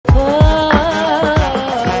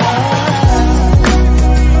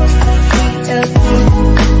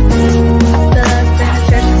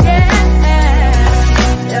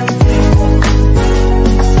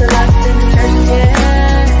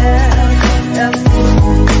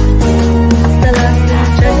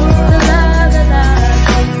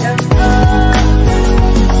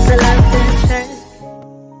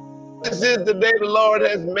Lord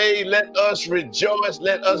has made. Let us rejoice.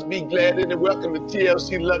 Let us be glad in it. Welcome to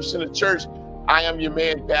TLC Love Center Church. I am your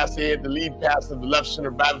man, Pastor Ed, the lead pastor of the Love Center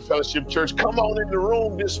Bible Fellowship Church. Come on in the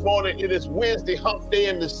room this morning. It is Wednesday, hump day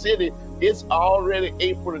in the city. It's already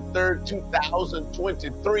April the 3rd,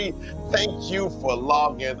 2023. Thank you for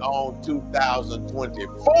logging on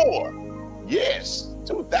 2024. Yes,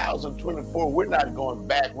 2024. We're not going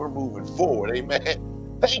back. We're moving forward.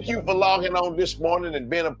 Amen. Thank you for logging on this morning and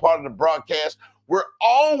being a part of the broadcast. We're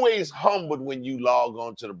always humbled when you log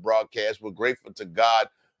on to the broadcast. We're grateful to God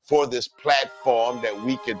for this platform that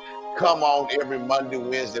we can come on every Monday,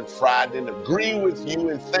 Wednesday, and Friday and agree with you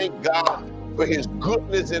and thank God for his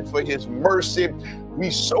goodness and for his mercy. We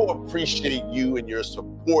so appreciate you and your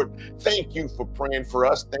support. Thank you for praying for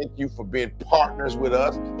us. Thank you for being partners with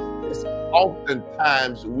us. It's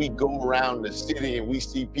oftentimes we go around the city and we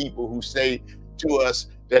see people who say to us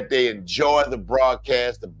that they enjoy the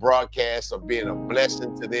broadcast. The broadcasts are being a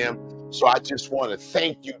blessing to them. So I just want to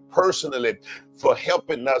thank you personally for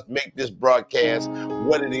helping us make this broadcast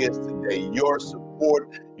what it is today. Your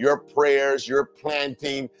support, your prayers, your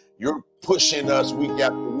planting, your pushing us week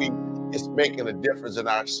after week. It's making a difference in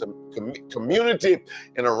our community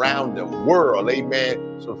and around the world.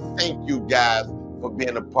 Amen. So thank you guys for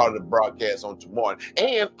being a part of the broadcast on tomorrow.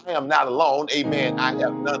 And I am not alone. Amen. I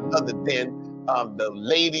have none other than the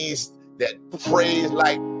ladies that praise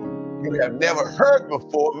like you have never heard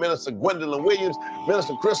before. Minister Gwendolyn Williams,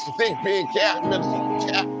 Minister Crystal Thinkpin, Minister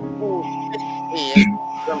Cap,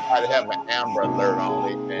 somebody have an Amber Alert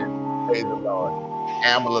on. Amen. Praise the Lord.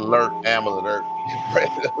 Amber Alert, Amber Alert. Praise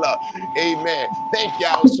the Lord. Amen. Thank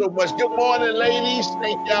y'all so much. Good morning, ladies.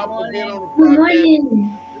 Thank y'all for being on the broadcast. Good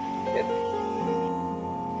morning.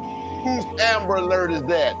 Whose Amber Alert is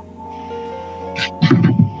that?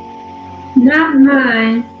 Not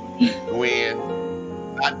mine. Gwen.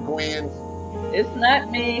 Not Gwen. It's not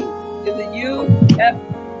me. Is it you? Yep.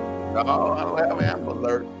 No, I don't have an Amber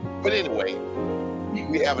Alert. But anyway,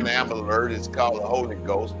 we have an Amber Alert. It's called the Holy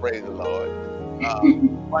Ghost. Praise the Lord.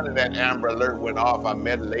 When that Amber Alert went off, I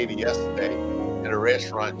met a lady yesterday at a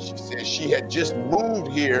restaurant. She said she had just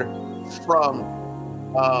moved here from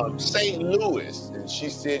St. Louis. And she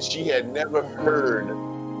said she had never heard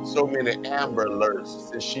so many Amber Alerts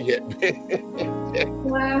since she had been.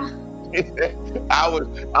 Wow.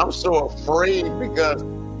 I'm so afraid because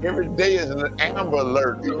every day is an Amber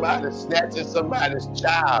Alert. Somebody snatching somebody's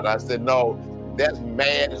child. I said, no, that's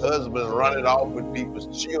mad husbands running off with people's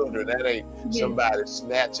children. That ain't somebody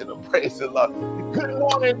snatching them. Praise the Lord. Good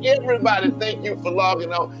morning, everybody. Thank you for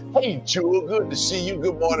logging on. Hey, Jewel, good to see you.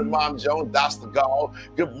 Good morning, Mom Jones, Dr. Gall.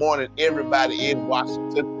 Good morning, everybody in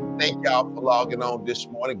Washington. Thank y'all for logging on this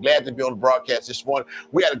morning. Glad to be on the broadcast this morning.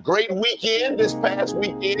 We had a great weekend this past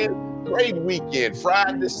weekend. Great weekend.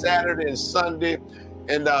 Friday, Saturday, and Sunday.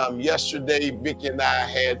 And yesterday, Vicky and I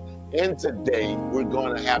had, and today, we're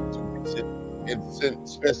going to have to visit and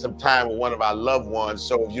spend some time with one of our loved ones.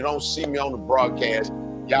 So if you don't see me on the broadcast,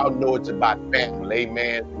 y'all know it's about family,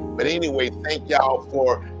 amen. But anyway, thank y'all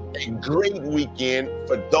for a great weekend.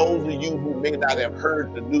 For those of you who may not have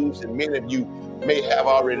heard the news, and many of you may have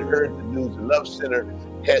already heard the news, the Love Center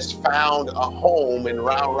has found a home in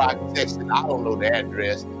Round Rock, Texas. I don't know the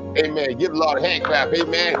address. Amen. Give the Lord a hand clap.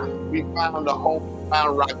 Amen. We found a home in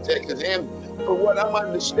Round Rock, Texas. And for what I'm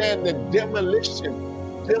understanding, demolition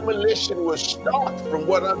will start, from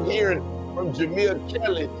what I'm hearing from Jamil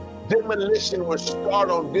Kelly. Demolition will start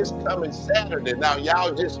on this coming Saturday. Now,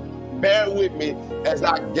 y'all just bear with me as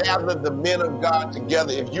I gather the men of God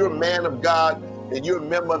together. If you're a man of God and you're a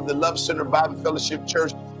member of the Love Center Bible Fellowship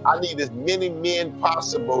Church, I need as many men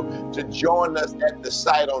possible to join us at the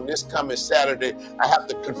site on this coming Saturday. I have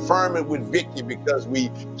to confirm it with Vicky because we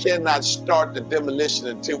cannot start the demolition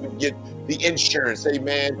until we get the insurance.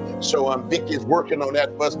 Amen. So Vicky is working on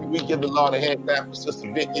that for us. Can we give the Lord a hand clap for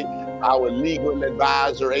Sister Vicky, our legal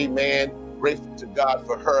advisor? Amen. Grateful to God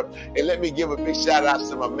for her. And let me give a big shout out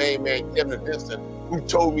to my main man, Kevin Vincent, who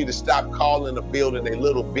told me to stop calling a building a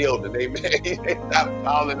little building. Amen. He stopped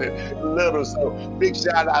calling it little. So big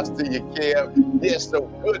shout outs to you, Kev. Yes, so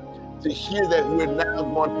good to hear that we're now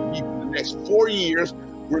going to be, for the next 4 years,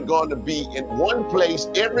 we're going to be in one place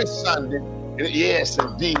every Sunday. And yes,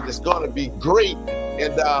 indeed, it's going to be great.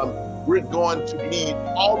 And we're going to need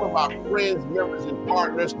all of our friends, members, and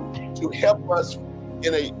partners to help us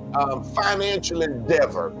in a financial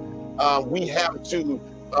endeavor. We have to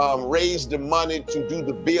raise the money to do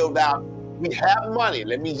the build out. We have money.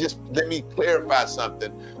 Let me clarify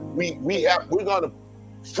something. We're going to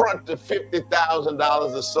front the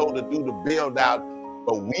 $50,000 or so to do the build out.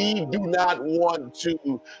 But we do not want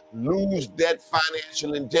to lose that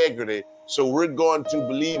financial integrity. So we're going to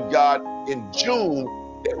believe God in June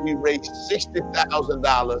that we raise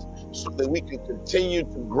 $60,000 so that we can continue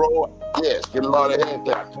to grow. Yes, get a lot of hand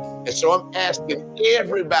clap. And so I'm asking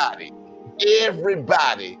everybody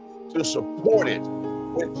to support it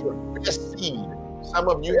with your best seed. Some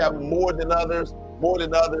of you have more than others.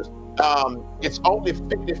 It's only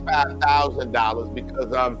 $55,000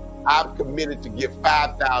 because I've committed to give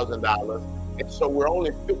 $5,000. And so we're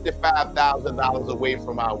only $55,000 away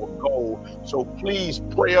from our goal. So please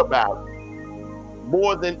pray about it.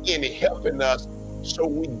 More than any, helping us so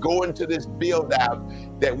we go into this build out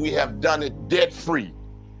that we have done it debt free.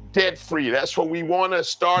 That's what we want to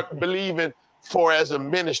start believing for as a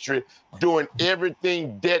ministry, doing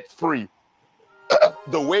everything debt free.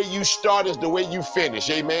 The way you start is the way you finish.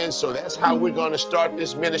 Amen. So that's how we're going to start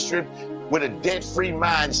this ministry, with a debt-free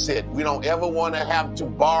mindset. We don't ever want to have to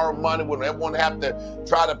borrow money. We don't ever want to have to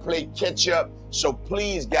try to play catch up. So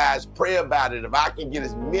please, guys, pray about it. If I can get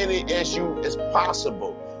as many as you as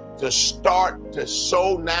possible to start to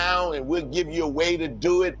sow now, and we'll give you a way to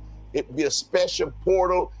do it. It will be a special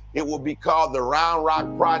portal. It will be called the Round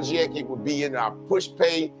Rock Project. It will be in our push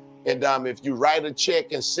pay. And if you write a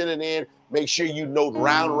check and send it in, make sure you note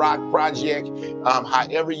Round Rock Project.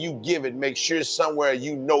 However you give it, make sure somewhere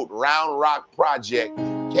you note Round Rock Project,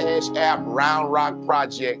 Cash App Round Rock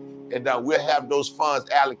Project, and we'll have those funds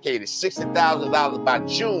allocated, $60,000 by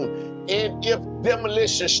June. And if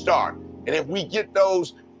demolition start, and if we get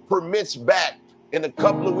those permits back in a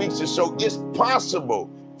couple of weeks or so, it's possible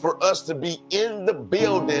for us to be in the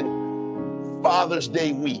building Father's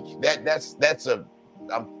Day week. That's a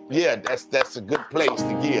good place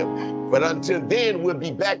to give. But until then, we'll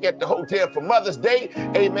be back at the hotel for Mother's Day,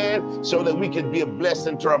 amen, so that we can be a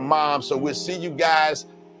blessing to our moms. So we'll see you guys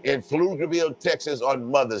in Pflugerville, Texas on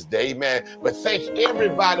Mother's Day, amen. But thank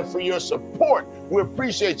everybody for your support. We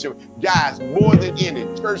appreciate you. Guys, more than any,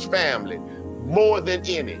 church family, more than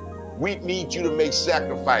any, we need you to make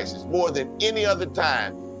sacrifices. More than any other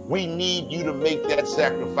time, we need you to make that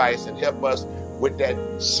sacrifice and help us with that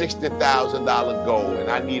 $60,000 goal. And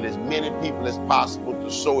I need as many people as possible to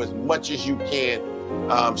sow as much as you can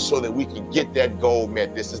so that we can get that goal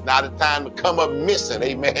met. This is not a time to come up missing,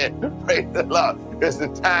 amen. Praise the Lord. It's the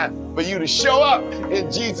time for you to show up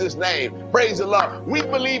in Jesus' name. Praise the Lord. We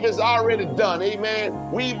believe it's already done,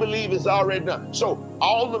 amen. We believe it's already done. So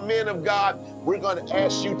all the men of God, we're going to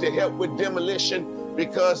ask you to help with demolition,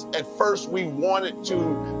 because at first we wanted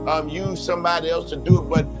to use somebody else to do it,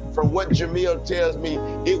 but from what Jamil tells me,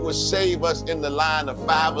 it would save us in the line of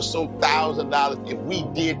 $5,000 or so if we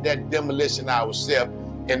did that demolition ourselves,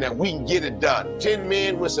 and that we can get it done. 10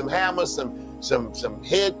 men with some hammers, some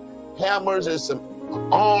head hammers, and some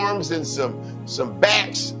arms, and some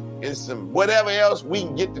backs, and some whatever else. We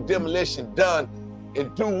can get the demolition done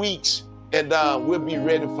in 2 weeks, and we'll be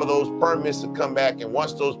ready for those permits to come back. And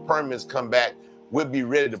once those permits come back, we'll be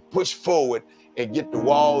ready to push forward and get the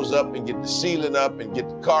walls up, and get the ceiling up, and get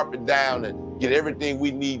the carpet down, and get everything we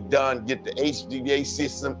need done, get the HVAC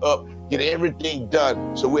system up, get everything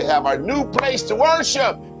done, so we have our new place to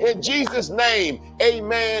worship in Jesus' name.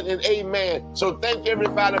 Amen and amen. So thank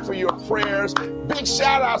everybody for your prayers. Big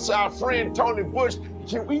shout out to our friend Tony Bush.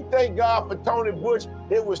 Can we thank God for Tony Bush?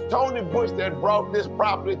 It was Tony Bush that brought this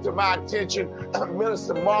property to my attention.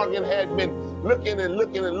 Minister Morgan had been looking,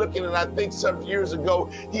 and I think some years ago,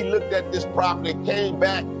 he looked at this property, came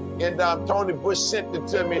back, and Tony Bush sent it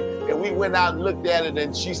to me, and we went out and looked at it,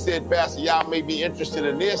 and she said, Pastor, y'all may be interested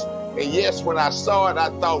in this. And yes, when I saw it, I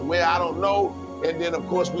thought, well, I don't know. And then, of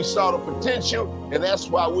course, we saw the potential, and that's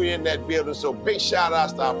why we're in that building. So big shout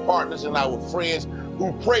outs to our partners and our friends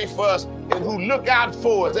who pray for us and who look out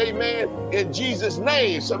for us. Amen. In Jesus'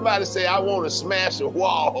 name. Somebody say, I want to smash a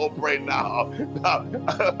wall right now.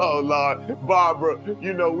 Oh, Lord. Barbara,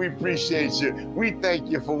 you know, we appreciate you. We thank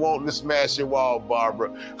you for wanting to smash a wall,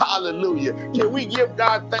 Barbara. Hallelujah. Can we give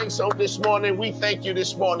God thanks on this morning? We thank you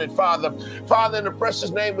this morning, Father. Father, in the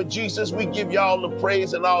precious name of Jesus, we give you all the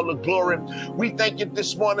praise and all the glory. We thank you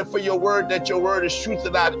this morning for your word, that your word is truth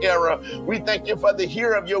without error. We thank you for the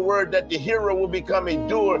hearer of your word, that the hearer will become a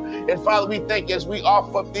doer. And Father, we thank you as we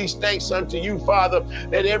offer up these thanks unto you, Father,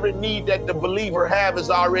 that every need that the believer have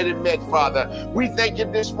is already met, Father. We thank you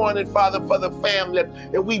this morning, Father, for the family,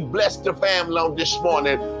 and we bless the family on this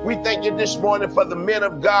morning. We thank you this morning for the men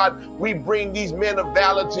of God. We bring these men of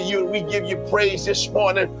valor to you, and we give you praise this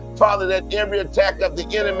morning Father, that every attack of the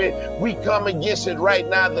enemy, we come against it right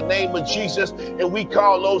now in the name of Jesus, and we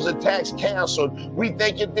call those attacks canceled. We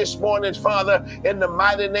thank you this morning, Father, in the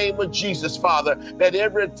mighty name of Jesus, Father, that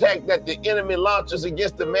every attack that the enemy launches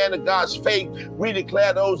against the man of God's faith, we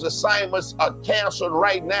declare those assignments are canceled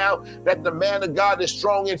right now, that the man of God is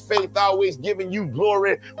strong in faith, always giving you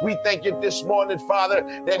glory. We thank you this morning, Father,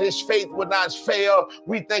 that his faith will not fail.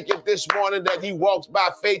 We thank you this morning that he walks by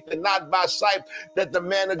faith and not by sight, that the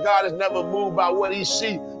man of God is never moved by what he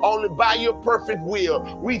sees, only by your perfect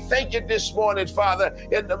will. We thank you this morning, Father,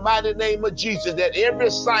 in the mighty name of Jesus, that every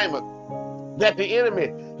assignment that the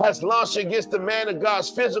enemy has launched against the man of God's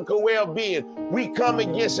physical well-being, we come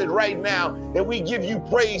against it right now, and we give you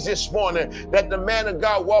praise this morning that the man of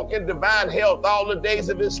God walk in divine health all the days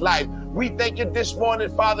of his life. We thank you this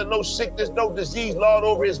morning, Father, no sickness, no disease, Lord,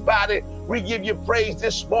 over his body. We give you praise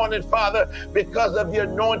this morning, Father, because of the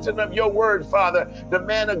anointing of your word, Father. The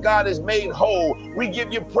man of God is made whole. We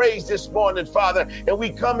give you praise this morning, Father, and we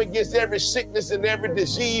come against every sickness and every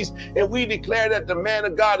disease, and we declare that the man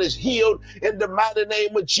of God is healed in the mighty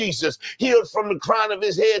name of Jesus, healed from the crown of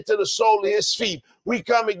his head to the sole of his feet. We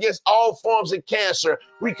come against all forms of cancer.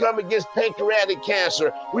 We come against pancreatic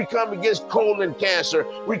cancer. We come against colon cancer.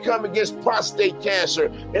 We come against prostate cancer.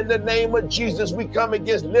 In the name of Jesus, we come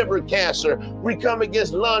against liver cancer. We come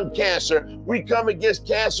against lung cancer. We come against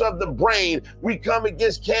cancer of the brain. We come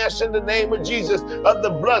against cancer in the name of Jesus of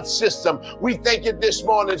the blood system. We thank you this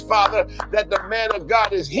morning, Father, that the man of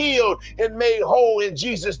God is healed and made whole in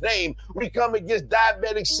Jesus' name. We come against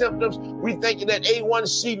diabetic symptoms. We thank you that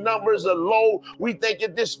A1C numbers are low. We thank you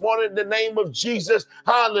this morning in the name of Jesus.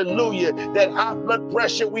 Hallelujah. That high blood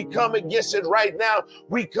pressure, we come against it right now.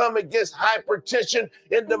 We come against hypertension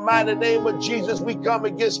in the mighty name of Jesus. We come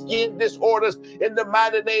against skin disorders in the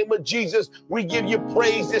mighty name of Jesus. We give you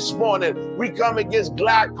praise this morning. We come against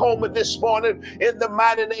glaucoma this morning in the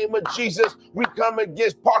mighty name of Jesus. We come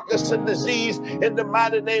against Parkinson's disease in the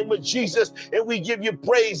mighty name of Jesus. And we give you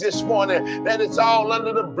praise this morning that it's all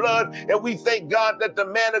under the blood. And we thank God that the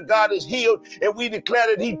man of God is healed. And we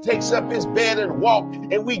declare that he takes up his bed and walk.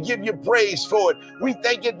 And we give you praise for it. We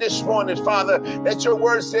thank you this morning, Father, that your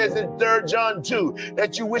word says in 3 John 2,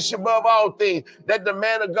 that you wish above all things that the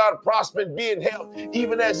man of God prosper and be in health,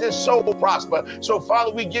 even as his soul prosper. So,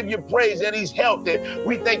 Father, we give you praise that he's healthy.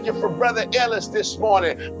 We thank you for Brother Ellis this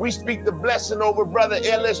morning. We speak the blessing over Brother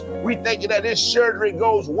Ellis. We thank you that his surgery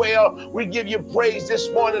goes well. We give you praise this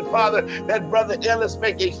morning, Father, that Brother Ellis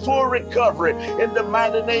make a full recovery in the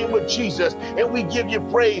mighty name of Jesus. And we give you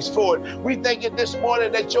praise for it. We thank you this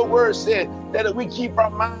morning that your word said that if we keep our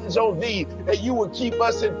minds on thee, that you will keep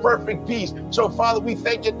us in perfect peace. So, Father, we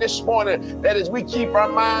thank you this morning that as we keep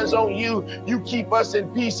our minds on you, you keep us in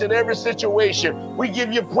peace in every situation. We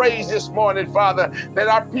give you praise this morning, Father, that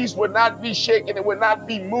our peace would not be shaken and would not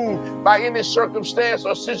be moved by any circumstance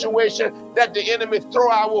or situation that the enemy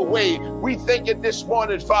throw our way. We thank you this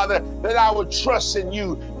morning, Father, that I will trust in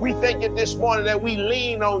you. We thank you this morning that we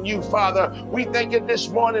lean on you, Father. We thank you this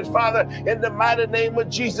morning, Father, in the mighty name of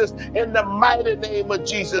Jesus, in the mighty name of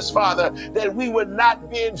Jesus, Father, that we would not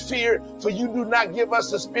be in fear, for you do not give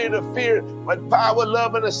us a spirit of fear, but power,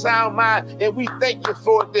 love, and a sound mind. And we thank you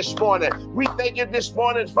for it this morning. We thank you this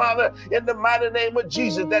morning, Father, in the mighty name of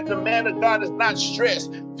Jesus, that the man of God is not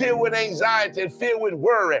stressed, filled with anxiety, and filled with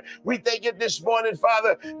worry. We thank you this morning,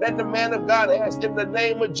 Father, that the man of God has, in the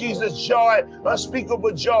name of Jesus, joy,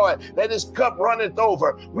 unspeakable joy, that his cup runneth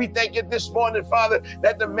over. We thank you this morning, Father,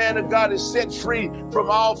 that the man of God is set free from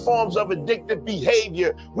all forms of addictive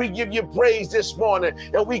behavior. We give you praise this morning,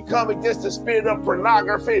 and we come against the spirit of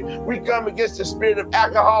pornography. We come against the spirit of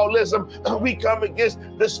alcoholism. We come against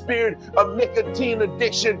the spirit of nicotine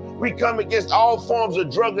addiction. We come against all forms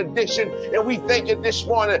of drug addiction, and we thank you this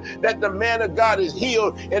morning that the man of God is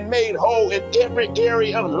healed and made whole in every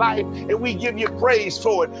area of life, and we give you praise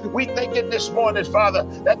for it. We thank you this morning, Father,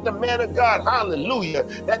 that the man of God, hallelujah,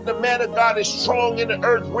 that the man of God is strong in the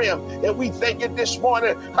earth realm, and we thank you this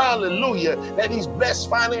morning, hallelujah, that he's blessed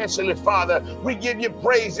financially, Father. We give you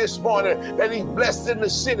praise this morning that he's blessed in the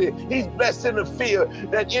city, he's blessed in the field,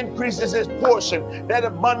 that increases his portion, that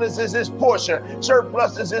abundance is his portion,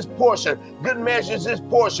 surplus is his portion, good measures his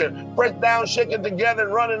portion, pressed down, shaken together, and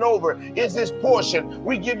and running over is his portion.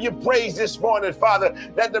 We give you praise this morning, Father,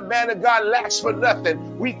 that the man of God lacks for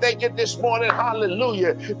nothing. We thank you this morning,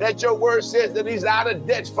 hallelujah, that your word says that he's out of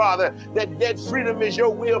debt, Father, that debt freedom is your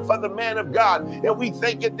will for the man of God. And we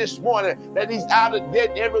thank you this morning that he's out of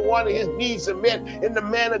debt. Every one of his needs are met, and the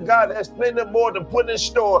man of God has plenty more to put in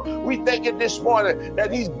store. We thank you this morning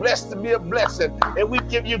that he's blessed to be a blessing, and we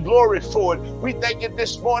give you glory for it. We thank you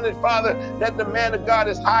this morning, Father, that the man of God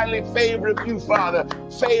is highly favored of you, Father,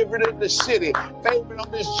 favored in the city, favored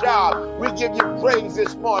on this job. We give you praise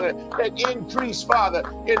this morning that increase, Father,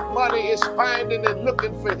 in money is finding and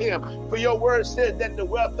looking for him. For your word says that the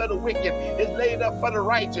wealth of the wicked is laid up for the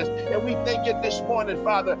righteous. And we thank you this morning,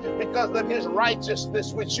 Father, because of his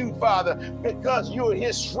righteousness with you, Father, because you're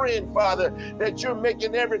his friend, Father, that you're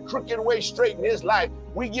making every crooked way straight in his life.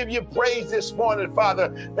 We give you praise this morning, Father,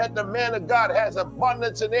 that the man of God has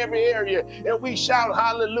abundance in every area. And we shout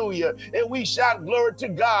hallelujah. And we shout glory to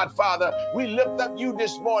God, Father. We lift up you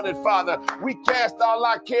this morning, Father. We cast all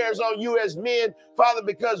our cares on you as men, Father,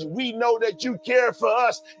 because we know that you care for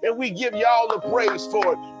us, and we give you all the praise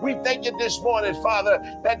for it. We thank you this morning, Father,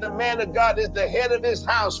 that the man of God is the head of his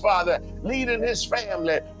house, Father, leading his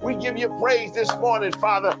family. We give you praise this morning,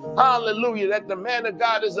 Father. Hallelujah, that the man of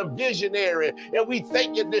God is a visionary, and we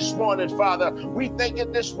thank you this morning, Father. We thank you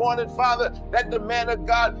this morning, Father, that the man of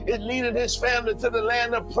God is leading his family to the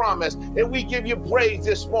land of promise, and we give you praise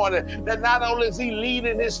this morning that not only is he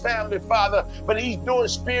leading his family, Father, but he's doing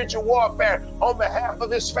spiritual warfare on behalf of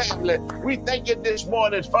his family. We thank you this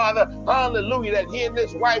morning, Father, hallelujah, that he and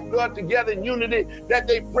his wife go together in unity, that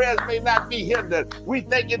their prayers may not be hindered. We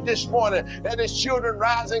thank you this morning that his children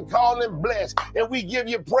rise and call him blessed, and we give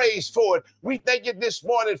you praise for it. We thank you this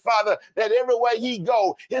morning, Father, that everywhere he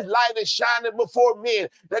go, his light is shining before men,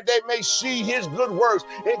 that they may see his good works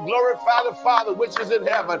and glorify the Father which is in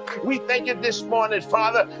heaven. We thank you this morning,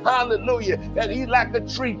 Father, hallelujah, that he's like a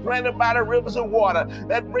tree planted by the rivers of water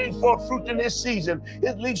that brings forth fruit in his season.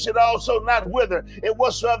 His leaf should also not wither, and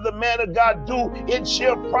whatsoever the man of God do, it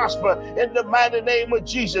shall prosper in the mighty name of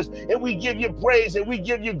Jesus. And we give you praise and we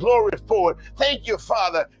give you glory for it. Thank you,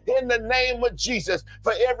 Father, in the name of Jesus,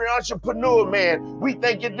 for every entrepreneur, man. We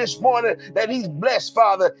thank you this morning that he's blessed,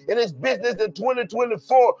 Father, and his business in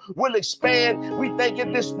 2024 will expand. We thank you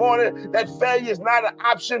this morning that failure is not an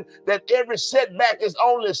option, that every setback is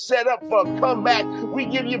only set up for a comeback. We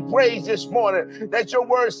give you praise this morning that your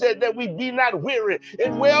word said that we be not weary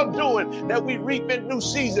in well-doing, that we reap in new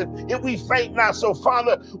season if we faint not. So,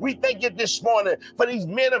 Father, we thank you this morning for these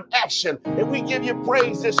men of action, and we give you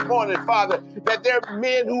praise this morning, Father, that there are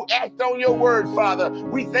men who act on your word, Father.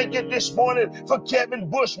 We thank you this morning for Kevin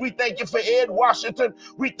Bush. We thank you for Ed Washington.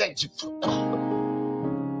 We thank you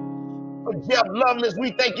for Jeff Lovelace.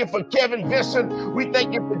 We thank you for Kevin Vincent. We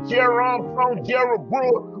thank you for Jerry Armstrong, Gerald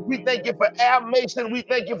Brewer. We thank you for Al Mason. We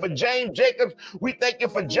thank you for James Jacobs. We thank you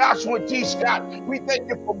for Joshua T. Scott. We thank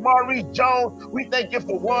you for Maurice Jones. We thank you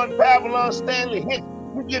for Juan Pavlon, Stanley Hicks.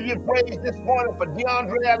 We give you praise this morning for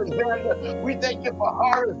DeAndre Alexander. We thank you for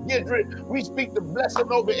Horace Gidry. We speak the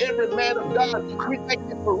blessing over every man of God. We thank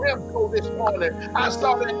you for Remco this morning. I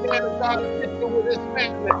saw that man of God picture with his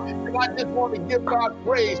family, and I just want to give God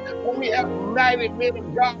praise. When we have mighty men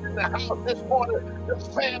of God in the house this morning, the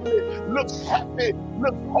family looks happy,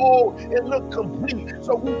 looks whole, and looks complete.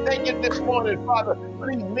 So we thank you this morning, Father, for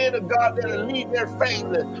these men of God that are leading their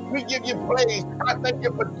families. We give you praise. I thank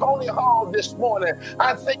you for Tony Hall this morning.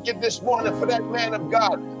 I thank you this morning for that man of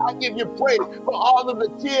God. I give you praise for all of the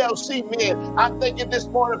TLC men. I thank you this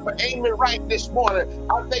morning for Amy Wright this morning.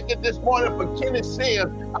 I thank you this morning for Kenneth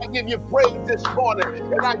Sims. I give you praise this morning,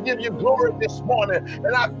 and I give you glory this morning.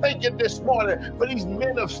 And I thank you this morning for these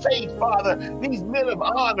men of faith, Father, these men of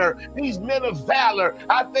honor, these men of valor.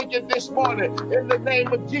 I thank you this morning in the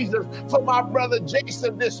name of Jesus for my brother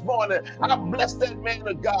Jason this morning. I bless that man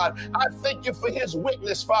of God. I thank you for his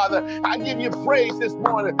witness, Father. I give you praise this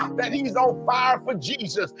morning that he's on fire for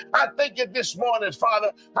Jesus. I thank you this morning,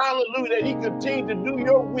 Father, hallelujah, that he continues to do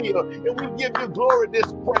your will, and we give you glory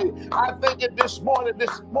this praise. I thank you this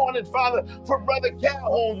morning, Father, for Brother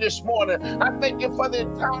Calhoun this morning. I thank you for the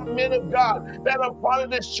entire men of God that are part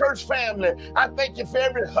of this church family. I thank you for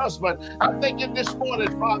every husband. I thank you this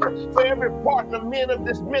morning, Father, for every partner, men of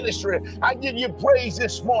this ministry. I give you praise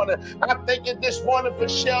this morning. I thank you this morning for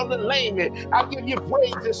Sheldon Lamy. I give you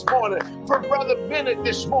praise this morning for Brother Bennett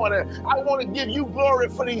this morning. I want to give you glory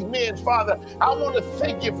for these men, Father. I want to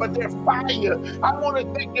thank you for their fire. I want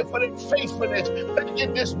to thank you for their faithfulness. Thank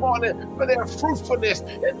you this morning for their fruitfulness.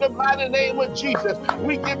 In the mighty name of Jesus,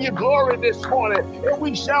 we give you glory this morning, and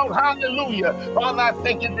we shout hallelujah. Father, I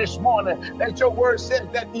thank you this morning that your word says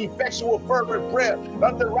that the effectual fervent prayer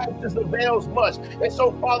of the righteous avails much. And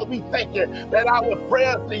so, Father, we thank you that our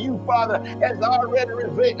prayers to you, Father, has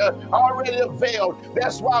already availed.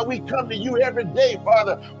 That's why we come to you every day,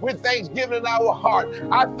 Father, with thanksgiving in our heart.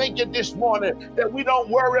 I thank you this morning that we don't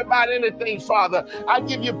worry about anything, Father. I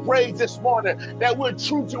give you praise this morning that we're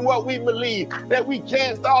true to what we believe, that we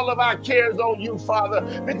cast all of our cares on you, Father,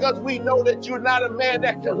 because we know that you're not a man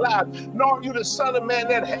that can lie, nor are you the son of man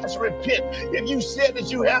that has to repent. If you said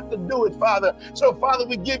that, you have to do it, Father. So, Father,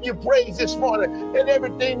 we give you praise this morning, and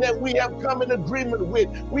everything that we have come in agreement with,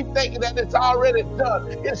 we think that it's already done.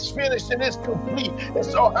 It's finished and it's complete. And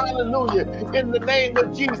so, hallelujah, in the name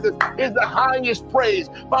of Jesus is the highest praise.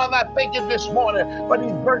 Father, I thank you this morning for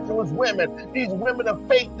these virtuous women, these women of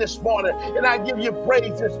faith this morning. And I give you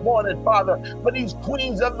praise this morning, Father, for these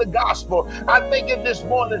queens of the gospel. I thank you this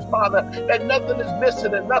morning, Father, that nothing is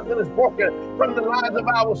missing and nothing is broken from the lives of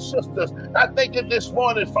our sisters. I thank you this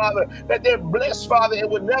morning, Father, that they're blessed, Father, and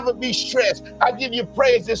will never be stressed. I give you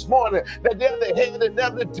praise this morning that they're the head and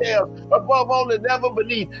never the tail, above only, never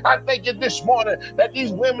beneath. I thank you this morning that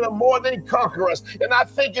these women are more than conquerors. And I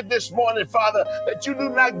thank you this morning, Father, that you do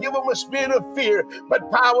not give them a spirit of fear,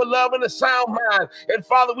 but power, love, and a sound mind. And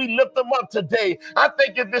Father, we lift them up today. I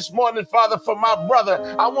thank you this morning, Father, for my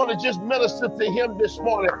brother. I want to just minister to him this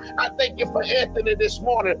morning. I thank you for Anthony this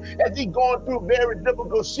morning as he's going through a very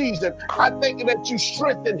difficult season. I thank you that you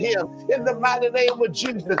strengthen him in the mighty name of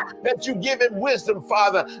Jesus, that you give him wisdom,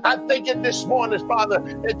 Father. I thank you this morning, Father,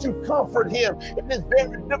 that you comfort him in this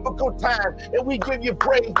very difficult time. And we give you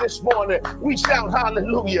praise this morning. We shout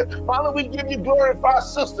hallelujah. Father, we give you glory for our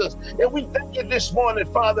sisters. And we thank you this morning,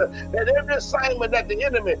 Father, that every assignment that the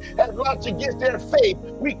enemy has launched against their faith,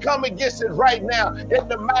 we come against it right now in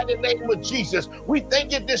the mighty name of Jesus. We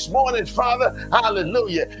thank you this morning, Father,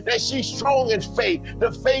 hallelujah, that she's strong in faith,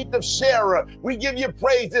 the faith of Sarah. We give you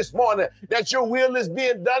praise this morning that your will is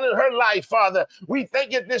being done in her life, Father. We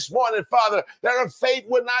thank you this morning, Father, that her faith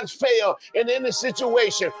will not fail in any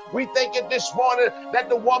situation. We thank you this morning that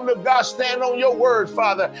the woman of God stand on your word,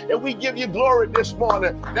 Father, and we give you glory this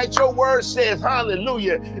morning that your word says,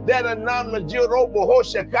 hallelujah, that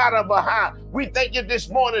we thank you this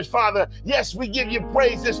morning, Father. Yes, we give you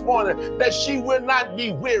praise this morning that she will not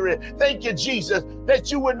be weary. Thank you, Jesus,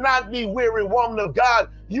 that you would not be weary, woman of God.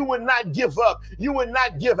 You would not give up. You would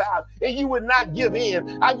not give out. And you would not give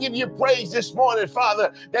in. I give you praise this morning,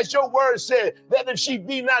 Father, that your word said that if she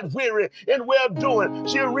be not weary in well-doing,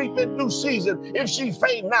 she'll reap in due season if she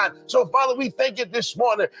faint not. So, Father, we thank you this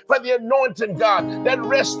morning for the anointing, God, that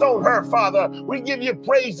rests on her, Father. We give you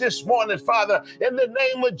praise this morning, Father, in the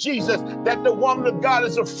name of Jesus, that the woman of God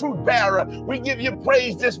is a fruit bearer. We give you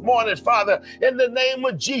praise this morning, Father, in the name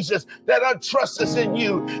of Jesus, that her trust is in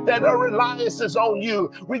you, that her reliance is on you.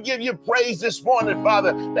 We give you praise this morning,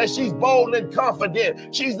 Father, that she's bold and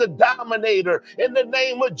confident. She's the dominator in the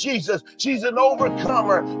name of Jesus. She's an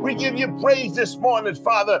overcomer. We give you praise this morning,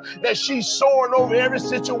 Father, that she's soaring over every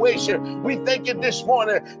situation. We thank you this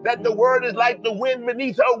morning that the word is like the wind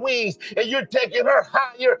beneath her wings, and you're taking her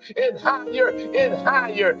higher and higher and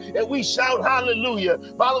higher. And we shout hallelujah.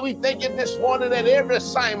 Father, we thank you this morning that every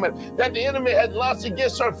assignment that the enemy has launched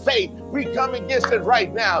against her faith, we come against it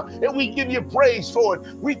right now, and we give you praise for it.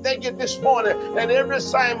 We thank you this morning that every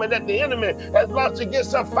assignment that the enemy has launched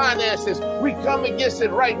against our finances, we come against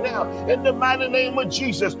it right now in the mighty name of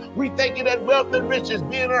Jesus. We thank you that wealth and riches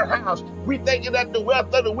be in her house. We thank you that the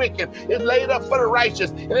wealth of the wicked is laid up for the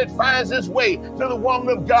righteous, and it finds its way to the woman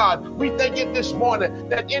of God. We thank you this morning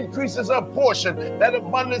that increase is her portion, that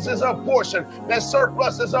abundance is her portion, that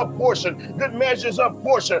surplus is her portion, good measures her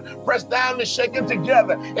portion, pressed down and shaken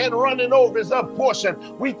together and running over is her portion.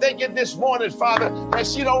 We thank you this morning, Father, that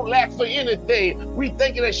she don't lack for anything. We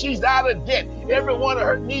thank you that she's out of debt. Every one of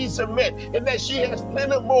her needs are met, and that she has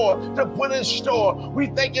plenty more to put in store. We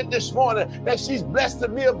thank you this morning that she's blessed to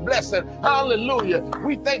be a blessing. Hallelujah.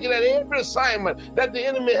 We thank you that every assignment that the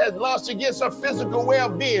enemy has launched against her physical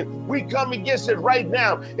well-being, we come against it right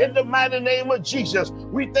now in the mighty name of Jesus.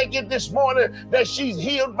 We thank you this morning that she's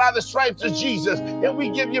healed by the stripes of Jesus, and we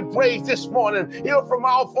give you praise this morning. Healed from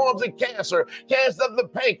all forms of cancer, cancer of the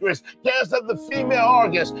pancreas, cancer of the female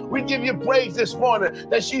organs. We give you praise this morning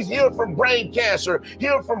that she's healed from brain cancer, cancer,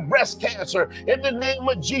 heal from breast cancer. In the name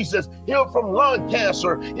of Jesus, heal from lung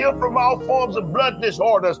cancer, heal from all forms of blood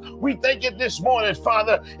disorders. We thank you this morning,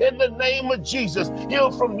 Father, in the name of Jesus,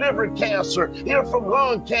 heal from liver cancer, heal from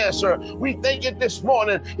lung cancer. We thank you this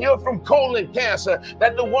morning, heal from colon cancer,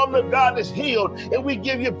 that the woman of God is healed, and we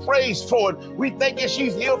give you praise for it. We thank you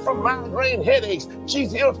she's healed from migraine headaches,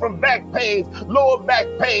 she's healed from back pains, lower back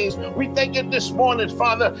pains. We thank you this morning,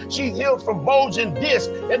 Father, she's healed from bulging discs.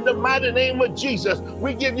 In the mighty name of Jesus,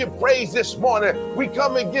 we give you praise this morning. We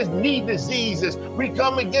come against knee diseases, we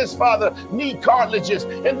come against, Father, knee cartilages.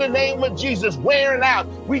 In the name of Jesus, wearing out,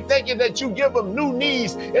 we thank you that you give them new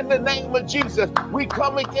knees. In the name of Jesus, we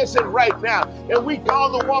come against it right now, and we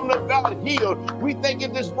call the woman of God healed. We thank you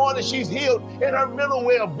this morning she's healed in her mental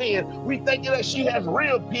well-being. We thank you that she has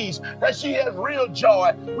real peace, that she has real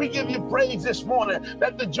joy. We give you praise this morning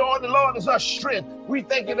that the joy of the Lord is our strength. We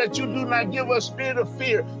thank you that you do not give us spirit of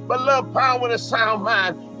fear, but love, power, and a sound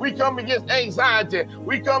mind. We come against anxiety.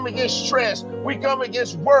 We come against stress. We come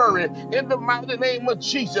against worry. In the mighty name of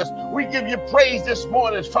Jesus, we give you praise this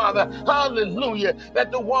morning, Father. Hallelujah.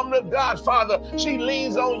 That the woman of God, Father, she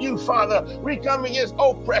leans on you, Father. We come against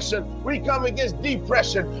oppression. We come against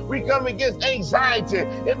depression. We come against anxiety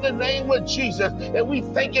in the name of Jesus. And we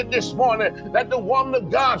thank you this morning that the woman of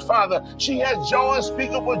God, Father, she has joy,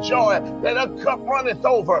 unspeakable joy, that her cup runneth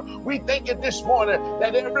over. We thank you this morning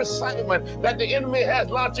that every assignment that the enemy has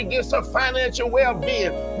launched against her financial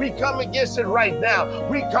well-being, we come against it right now.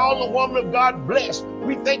 We call the woman of God blessed.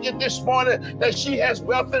 We thank you this morning that she has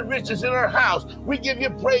wealth and riches in her house. We give you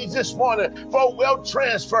praise this morning for wealth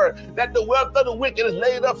transfer, that the wealth of the wicked is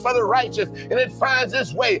laid up for the righteous, and it finds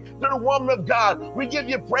its way to the woman of God. We give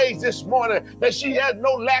you praise this morning that she has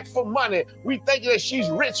no lack for money. We thank you that she's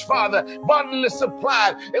rich, Father, abundantly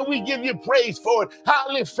supplied, and we give you praise for it.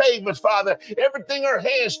 Highly favored, Father. Everything her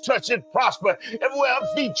hands touch, it prosper. Everywhere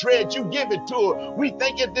her feet tread, you give it to her. We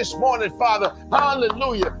thank you this morning, Father.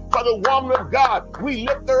 Hallelujah. For the woman of God, we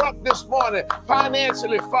lift her up this morning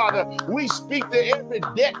financially, Father. We speak to every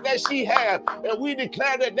debt that she has, and we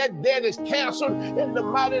declare that that debt is canceled in the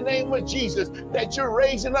mighty name of Jesus, that you're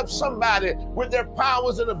raising up somebody with their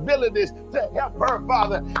powers and abilities to help her,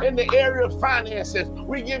 Father, in the area of finances.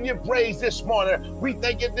 We give you praise this morning. We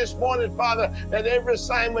thank you this morning, Father, that every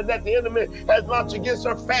assignment that the enemy has launched against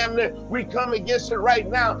her family, we come against it right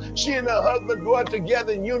now. She and her husband dwell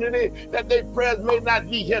together in unity, that their prayers may not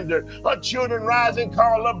be hindered. Her children rise and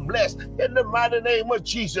call her blessed in the mighty name of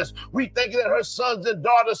Jesus. We thank you that her sons and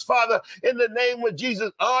daughters, Father, in the name of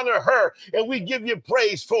Jesus, honor her, and we give you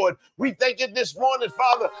praise for it. We thank you this morning,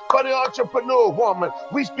 Father, for the entrepreneur woman.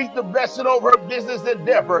 We speak the blessing over her business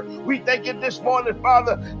endeavor. We thank you this morning,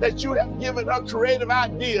 Father, that you have given her creative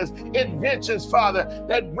ideas, inventions, Father,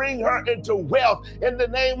 that bring her into wealth in the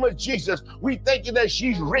name of Jesus. We thank you that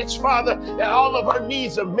she's rich, Father, and all of her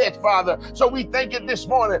needs are met, Father. So we thank you this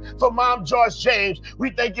morning for Mom Joyce James.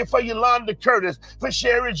 We thank you for Yolanda Curtis, for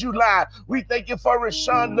Sherry July. We thank you for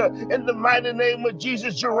Rashonda in the mighty name of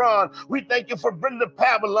Jesus, Jerron. We thank you for Brenda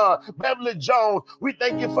Pavillon, Beverly Jones. We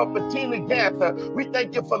thank you for Bettina Ganther. We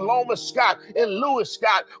thank you for Loma Scott and Lewis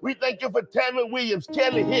Scott. We thank you for Tammy Williams,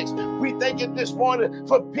 Kelly Hicks. We thank you this morning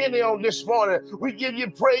for Penny on this morning. We give you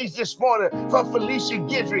praise this morning for Felicia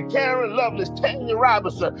Gidry, Karen Lovelace, Tanya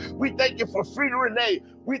Robinson. We thank you for Frida Renee.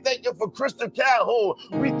 We thank you for Crystal Calhoun.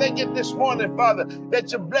 We thank you this morning, Father,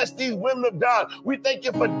 that you bless these women of God. We thank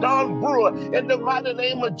you for Don Brewer in the mighty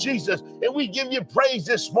name of Jesus. And we give you praise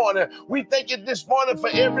this morning. We thank you this morning for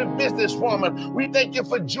every businesswoman. We thank you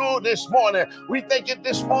for Jewel this morning. We thank you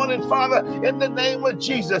this morning, Father, in the name of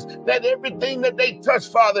Jesus, that everything that they touch,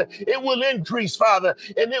 Father, it will increase, Father,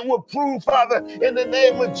 and it will prove, Father, in the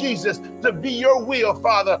name of Jesus, to be your will,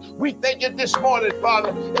 Father. We thank you this morning, Father,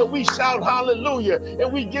 and we shout hallelujah,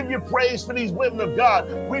 and we give you praise for these women of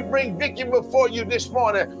God. We bring Vicky before you this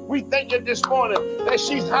morning. We thank you this morning that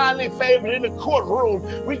she's highly favored in the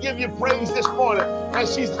courtroom. We give you praise this morning that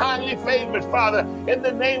she's highly favored, Father, in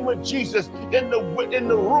the name of Jesus, in the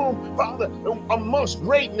room, Father, amongst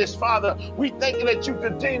greatness, Father. We thank you that you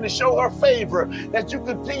continue to show her favor, that you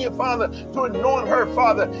continue, Father, to anoint her,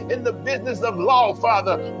 Father, in the business of law,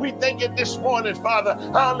 Father. We thank you this morning, Father,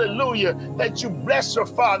 hallelujah, that you bless her,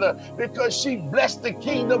 Father, because she blessed the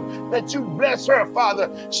kingdom, that you bless her, Father.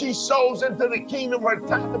 She sows into the kingdom her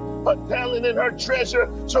time her talent and her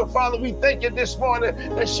treasure. So, Father, we thank you this morning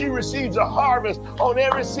that she receives a harvest on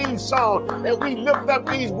every seed sown. And we lift up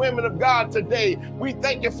these women of God today. We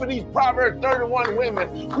thank you for these Proverbs 31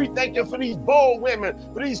 women. We thank you for these bold women,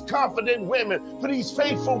 for these confident women, for these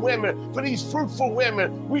faithful women, for these fruitful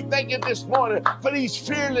women. We thank you this morning for these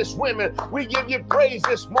fearless women. We give you praise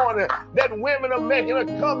this morning that women are making a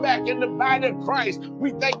comeback in the body of Christ.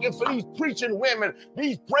 We thank you for these preaching women,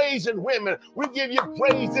 these praising women. We give you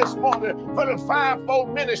praise this morning for the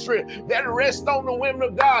fivefold ministry that rests on the women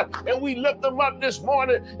of God. And we lift them up this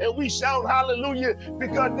morning and we shout hallelujah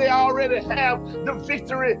because they already have the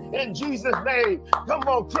victory in Jesus' name. Come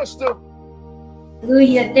on, Crystal.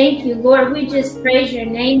 Hallelujah. Thank you, Lord. We just praise your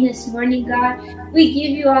name this morning, God. We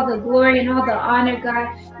give you all the glory and all the honor,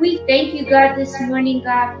 God. We thank you, God, this morning,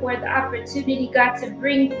 God, for the opportunity, God, to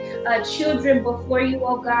bring children before you,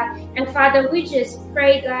 oh God. And Father, we just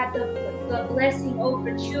pray, God, the blessing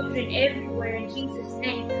over children everywhere in Jesus'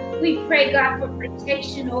 name. We pray, God, for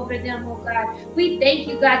protection over them, oh God. We thank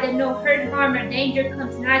you, God, that no hurt, harm, or danger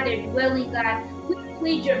comes nigh their dwelling, God. We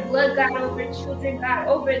plead your blood, God, over children, God,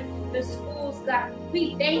 over the schools, God.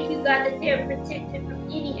 We thank you, God, that they're protected from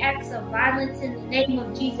any acts of violence in the name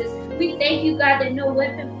of Jesus. We thank you, God, that no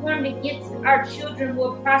weapon formed against our children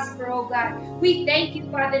will prosper, oh God. We thank you,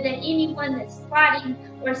 Father, that anyone that's plotting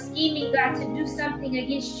or scheming, God, to do something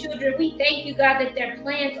against children, we thank you, God, that their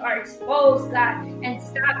plans are exposed, God, and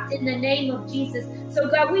stopped in the name of Jesus. So,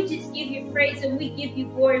 God, we just give you praise and we give you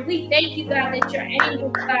glory. We thank you, God, that your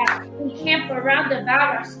angels, God, encamp around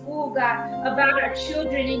about our school, God, about our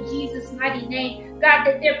children in Jesus' mighty name. God,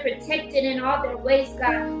 that they're protected in all their ways,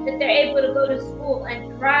 God, that they're able to go to school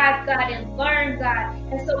and thrive, God, and learn, God.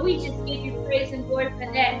 And so we just give you praise and glory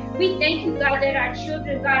for that. We thank you, God, that our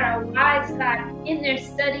children, God, are wise, God, in their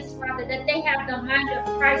studies, Father, that they have the mind of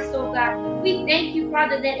Christ, oh God. We thank you,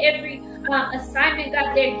 Father, that every assignment,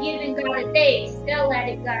 God, they're given, God, that they excel at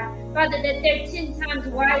it, God. Father, that they're 10 times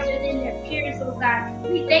wiser than their peers, oh God.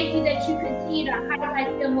 We thank you that you continue to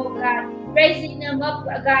highlight them, oh God, raising them up,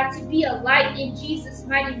 God, to be a light in Jesus'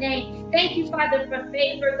 mighty name. Thank you, Father, for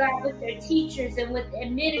favor, God, with their teachers and with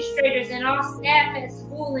administrators and all staff at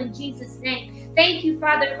school in Jesus' name. Thank you,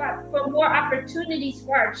 Father, for more opportunities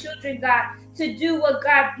for our children, God, to do what,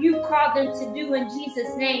 God, you called them to do in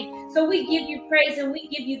Jesus' name. So we give you praise and we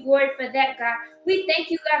give you glory for that, God. We thank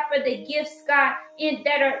you, God, for the gifts, God,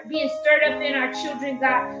 that are being stirred up in our children,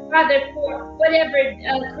 God. Father, for whatever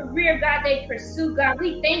career, God, they pursue, God.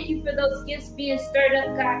 We thank you for those gifts being stirred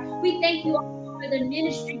up, God. We thank you also for the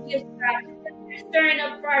ministry gifts, God, that you're stirring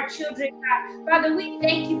up for our children, God. Father, we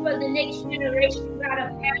thank you for the next generation, God,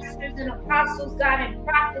 of pastors and apostles, God, and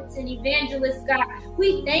prophets and evangelists, God.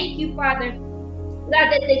 We thank you, Father, God,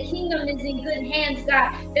 that the kingdom is in good hands,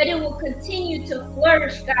 God, that it will continue to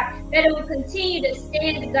flourish, God, that it will continue to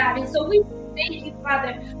stand, God. And so we thank you,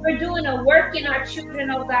 Father, for doing a work in our children,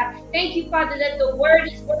 oh God. Thank you, Father, that the word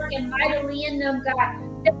is working mightily in them,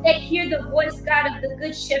 God, that they hear the voice, God, of the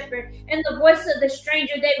good shepherd and the voice of the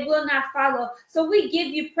stranger they will not follow. So we give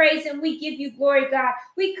you praise and we give you glory, God.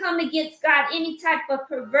 We come against, God, any type of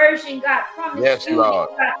perversion, God, promiscuity,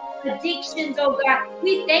 God, addictions, oh God.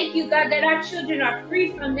 We thank you, God, that our children are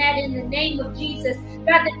free from that in the name of Jesus.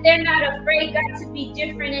 God, that they're not afraid, God, to be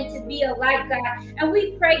different and to be alike, God. And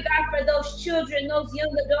we pray, God, for those children, those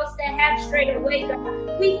young adults that have strayed away,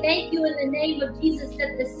 God. We thank you in the name of Jesus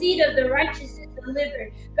that the seed of the righteous is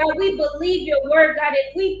delivered. God, we believe your word, God.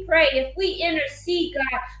 If we pray, if we intercede,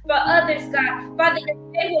 God, for others, God, Father,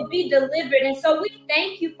 that they will be delivered. And so we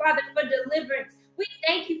thank you, Father, for deliverance. We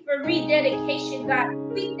thank you for rededication, God.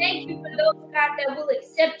 We thank you for those, God, that will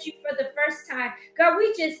accept you for the first time. God,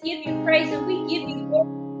 we just give you praise and we give you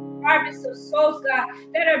glory. Harvest of souls, God,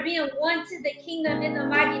 that are being won to the kingdom in the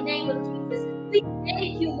mighty name of Jesus. We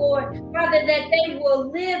thank you, Lord, Father, that they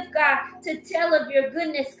will live, God, to tell of your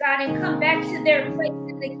goodness, God, and come back to their place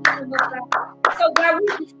in the kingdom of God. So, God, we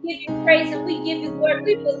just give you praise and we give you glory.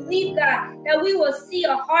 We believe, God, that we will see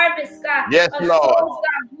a harvest, God, of souls,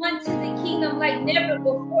 God, won to the kingdom like never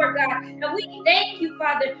before, God. And we thank you,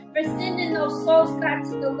 Father, for sending those souls, God,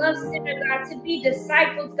 to the love center, God, to be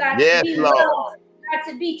disciples, God, to be loved, God,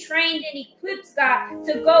 to be trained and equipped, God,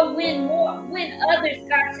 to go win others,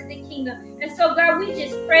 God, to the kingdom. And so, God, we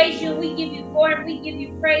just praise you. We give you glory. We give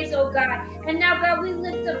you praise, oh God. And now, God, we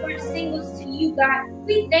lift up our singles to you, God.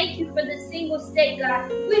 We thank you for the single state, God.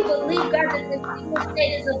 We believe, God, that the single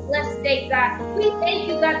state is a blessed state, God. We thank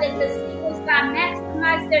you, God, that the singles, God,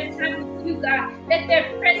 maximize their time with you, God, that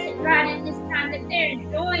they're present, God, in this time, that they're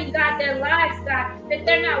enjoying, God, their lives, God, that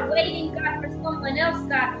they're not waiting, God, for someone else,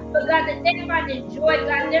 God, but God, that they're finding joy,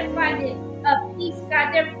 God, they're finding peace,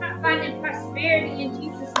 God. They're finding prosperity in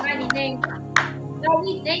Jesus' mighty name. God,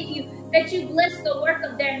 we thank you that you bless the work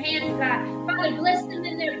of their hands, God. Father, bless them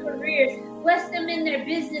in their careers. Bless them in their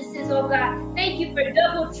businesses, oh God. Thank you for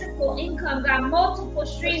double, triple income, God. Multiple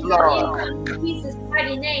streams of income in Jesus'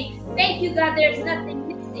 mighty name. Thank you, God. There's nothing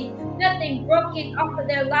missing, nothing broken off of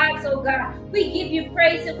their lives, oh God. We give you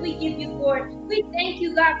praise and we give you glory. We thank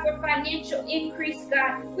you, God, for financial increase,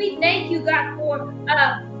 God. We thank you, God, for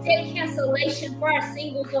debt cancellation for our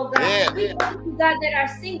singles, oh God. Yeah. We thank you, God, that our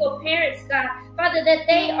single parents, God, Father, that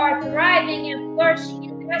they are thriving and flourishing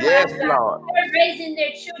in their lives, God. Lord. They're raising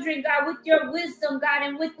their children, God, with your wisdom, God,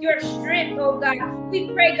 and with your strength, oh God.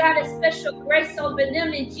 We pray, God, a special grace over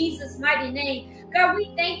them in Jesus' mighty name. God,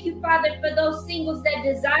 we thank you, Father, for those singles that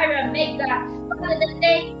desire a mate, God. Father, that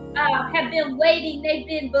they have been waiting, they've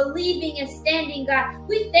been believing and standing, God.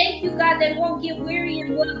 We thank you, God, they won't get weary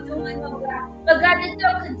in well doing, oh God. But God, that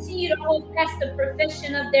they'll continue to hold fast the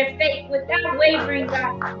profession of their faith without wavering,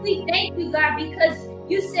 God. We thank you, God, because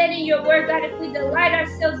you said in your word, God, if we delight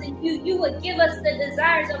ourselves in you, you would give us the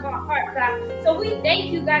desires of our heart, God. So we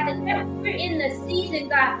thank you, God, that we're in the season,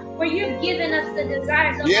 God, where you're giving us the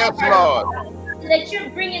desires of our heart, God. That you're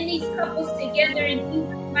bringing these couples together in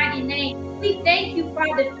Jesus' mighty name. We thank you,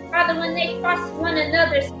 Father. Father, when they cross one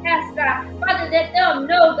another's paths, God, Father, that they'll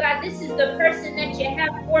know, God, this is the person that you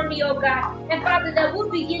have for me, oh God. And Father, that we'll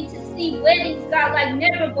begin to see weddings, God, like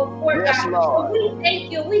never before, yes, God. So we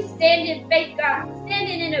thank you. We stand in faith, God,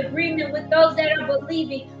 standing in agreement with those that are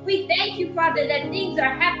believing. We thank you, Father, that things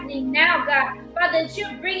are happening now, God. Father, that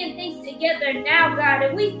you're bringing things together now, God.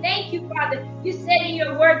 And we thank you, Father. You said in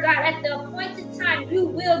your word, God, at the appointed time, you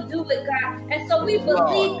will do it, God. And so we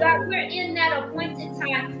believe, God, we're in that appointed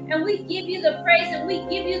time. And we give you the praise and we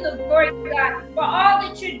give you the glory, God, for all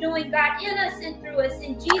that you're doing, God, in us and through us.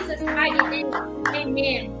 In Jesus' mighty name,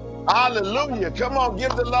 amen. Hallelujah. Come on,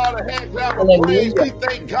 give the Lord a hand clap of praise. We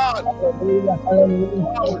thank God for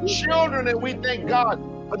our children and we thank God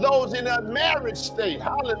for those in a marriage state.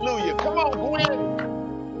 Hallelujah. Come on,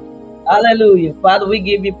 Gwen. Hallelujah. Father, we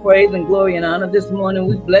give you praise and glory and honor this morning.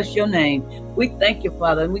 We bless your name. We thank you,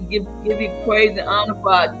 Father. We give you praise and honor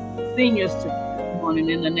for our seniors this morning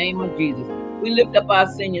in the name of Jesus. We lift up our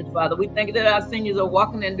seniors, Father. We thank you that our seniors are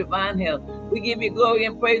walking in divine health. We give you glory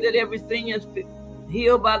and praise that every senior is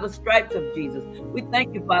healed by the stripes of Jesus. We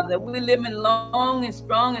thank you, Father, that we live in long and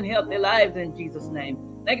strong and healthy lives in Jesus' name.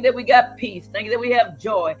 Thank you that we got peace. Thank you that we have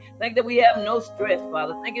joy. Thank you that we have no stress,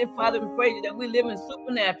 Father. Thank you, Father, and praise you that we live in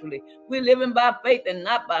supernaturally. We're living by faith and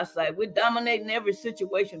not by sight. We're dominating every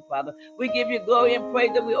situation, Father. We give you glory and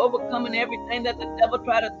praise that we're overcoming everything that the devil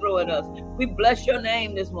tried to throw at us. We bless your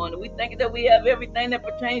name this morning. We thank you that we have everything that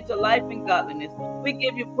pertains to life and godliness. We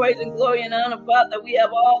give you praise and glory and honor, Father, that we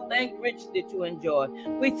have all things richly to enjoy.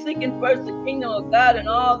 We're seeking first the kingdom of God, and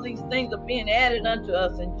all these things are being added unto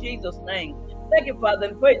us in Jesus' name. Thank you, Father,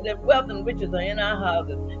 and praise that wealth and riches are in our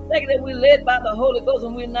houses. Thank you that we're led by the Holy Ghost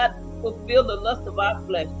and we're not fulfill the lust of our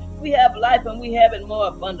flesh. We have life and we have it more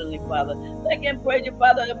abundantly, Father. Thank you and praise you,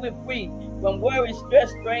 Father, that we're free from worry,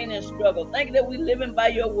 stress, strain, and struggle. Thank you that we're living by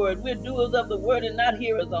your word. We're doers of the word and not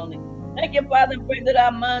hearers only. Thank you, Father, and pray that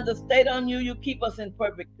our minds are stayed on you. You keep us in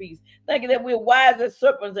perfect peace. Thank you that we're wise as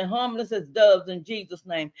serpents and harmless as doves in Jesus'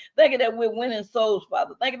 name. Thank you that we're winning souls,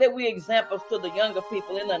 Father. Thank you that we're examples to the younger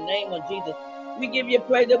people in the name of Jesus. We give you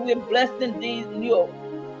praise that we're blessed indeed and you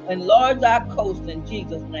enlarge our coast in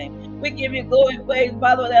Jesus' name. We give you glory and praise,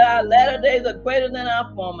 Father, that our latter days are greater than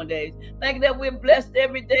our former days. Thank you that we're blessed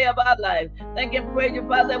every day of our life. Thank you and praise you,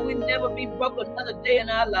 Father, that we never be broke another day in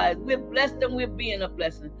our lives. We're blessed and we're being a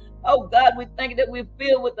blessing. Oh God, we thank you that we're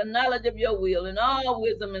filled with the knowledge of your will and all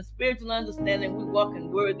wisdom and spiritual understanding. We're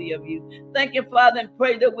walking worthy of you. Thank you, Father, and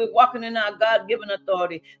pray that we're walking in our God-given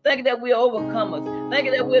authority. Thank you that we're overcomers. Thank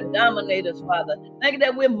you that we're dominators, Father. Thank you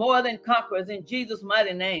that we're more than conquerors in Jesus'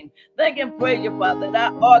 mighty name. Thank you and praise you, Father,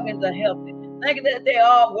 that our organs are healthy. Thank you that they're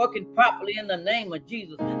all working properly in the name of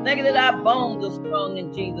Jesus. Thank you that our bones are strong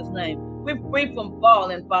in Jesus' name. We're free from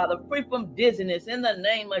falling, Father, free from dizziness in the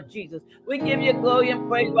name of Jesus. We give you glory and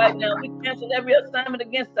praise right now. We cancel every assignment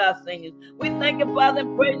against our seniors. We thank you, Father,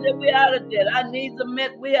 and praise that we're out of debt. Our needs are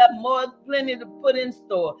met. We have more plenty to put in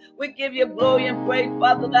store. We give you glory and praise,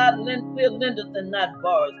 Father, that we're lenders and not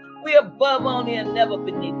borrowers. We're above only and never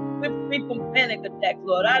beneath. We're free from panic attacks,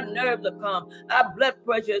 Lord. Our nerves are calm. Our blood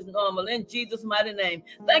pressure is normal in Jesus' mighty name.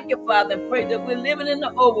 Thank you, Father, and pray that we're living in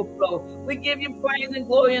the overflow. We give you praise and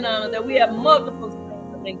glory and honor that we have multiple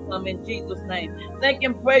streams of income in Jesus' name. Thank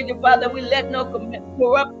you and praise you, Father, that we let no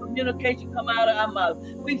corrupt communication come out of our mouth.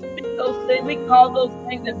 We speak those things. We call those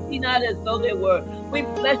things that be not as though they were. We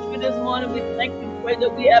bless you this morning. We thank you. and praise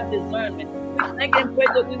that we have discernment. We thank and praise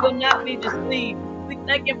that we will not be deceived. We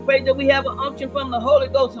thank and praise that we have an unction from the Holy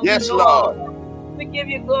Ghost. And yes, we know all Lord. about it. We give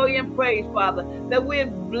you glory and praise, Father, that we're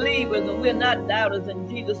believers and we're not doubters in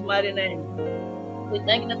Jesus' mighty name. We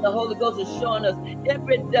thank you that the Holy Ghost is showing us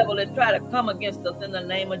every devil that try to come against us in the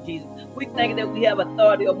name of Jesus. We thank you that we have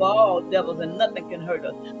authority over all devils and nothing can hurt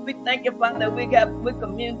us. We thank you, Father, that we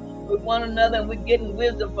commune with one another and we're getting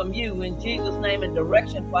wisdom from you in Jesus' name and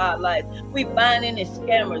direction for our life. We bind any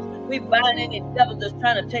scammers. We bind any devils that's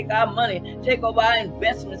trying to take our money, take over our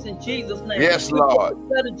investments in Jesus' name. Yes, we Lord. put the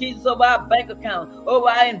blood of Jesus over our bank account, over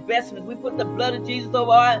our investments. We put the blood of Jesus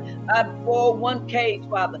over our 401ks,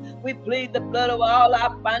 Father. We plead the blood over all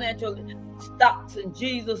our financial stocks in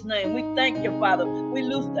Jesus' name. We thank you, Father. We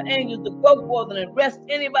loose the angels to go forth and arrest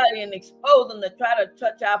anybody and expose them to try to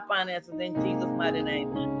touch our finances in Jesus' mighty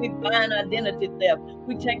name. We bind identity theft.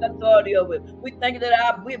 We take authority over it. We thank you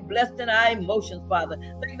that we're blessed in our emotions, Father.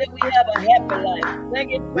 Thank you that we have a happy life.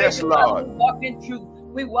 Thank you, praise Yes, you, Father. Lord. We walk in truth.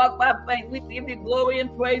 We walk by faith. We give you glory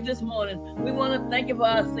and praise this morning. We want to thank you for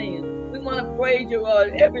our sins. We want to praise you,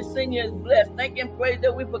 Lord. Every senior is blessed. Thank you and praise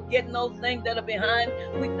that we're forgetting those things that are behind.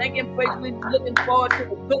 We thank you and praise we're looking forward to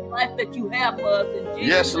the good life that you have for us in Jesus'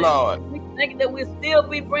 Yes, name. Lord. We thank you that we'll still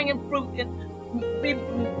be bringing fruit and be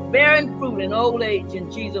bearing fruit in old age in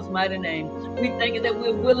Jesus' mighty name. We thank you that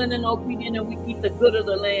we're willing and obedient and we eat the good of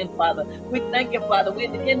the land, Father. We thank you, Father.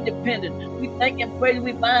 We're independent. We thank you and praise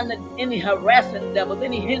we bind any harassing devils,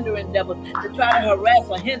 any hindering devils to try to harass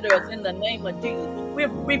or hinder us in the name of Jesus. We're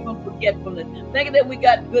free from forgetfulness. Thank you that we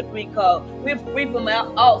got good recall. We're free from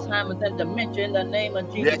Alzheimer's and dementia in the name of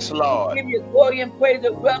Jesus. Yes, Lord. We give you glory and praise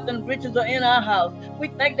that wealth and riches are in our house. We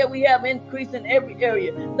thank that we have increase in every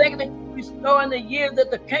area. Thank you that you're restoring the years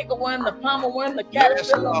that the cankerworm, the palmer worm, the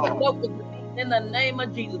caterpillar, and the locust in the name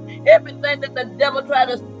of Jesus. Everything that the devil tried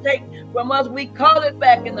to take from us, we call it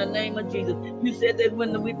back in the name of Jesus. You said that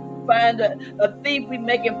when we find a thief, we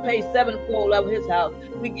make him pay sevenfold of his house.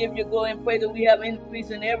 We give you glory and praise that we have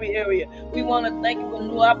increase in every area. We want to thank you for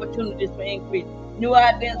new opportunities for increase, new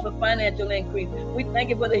ideas for financial increase. We thank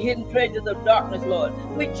you for the hidden treasures of darkness, Lord.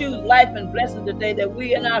 We choose life and blessings today that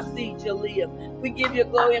we and our seed shall live. We give you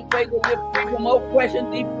glory and praise that we're free from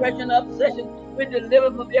oppression, depression, obsession. We're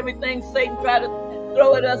delivered from everything Satan tried to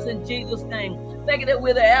throw at us in Jesus' name. Thank you that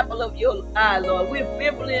we're the apple of your eye, Lord. We're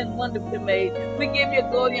fearfully and wonderfully made. We give you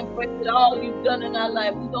glory and praise for all you've done in our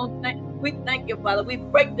life. We thank you, Father. We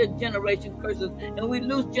break the generation curses and we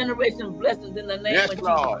lose generation blessings in the name of Jesus.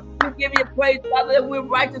 Lord. We give you praise, Father, that we're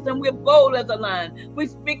righteous and we're bold as a lion. We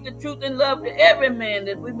speak the truth and love to every man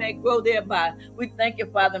that we may grow thereby. We thank you,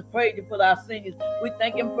 Father, and praise you for our seniors. We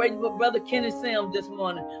thank and praise you for Brother Kenny Sims this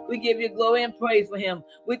morning. We give you glory and praise for him.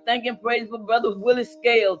 We thank and praise for Brother Willie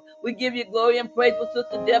Scales. We give you glory and praise for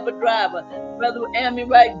Sister Deborah Driver, Brother Amy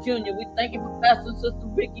Wright Jr. We thank you for Pastor and Sister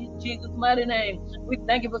Vicky in Jesus' mighty name. We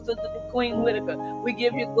thank you for Sister Queen Whitaker. We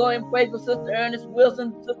give you glory and praise for Sister Ernest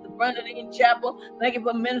Wilson, Sister Bernadine Chapel. Thank you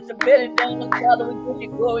for Minister Betty Daniels, Father. We give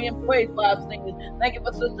you glory and praise for our singers. Thank you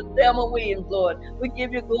for Sister Thelma Williams, Lord. We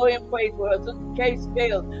give you glory and praise for her. Sister Kay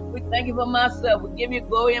Scales. We thank you for myself. We give you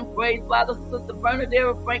glory and praise, Father, Sister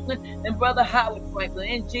Bernadette Franklin and Brother Howard Franklin,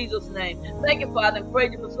 in Jesus' name. Thank you, Father, and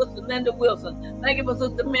praise you for Sister Linda Wilson. Thank you for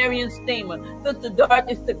Sister Marion Steamer, Sister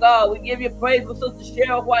Dorothy Segal. We give you praise for Sister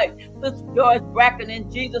Cheryl White, Sister Joyce Bracken,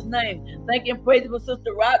 in Jesus' name. Thank you and praise for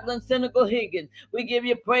Sister Rockland Senegal Higgins. We give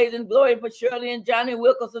you praise and glory for Shirley and Johnny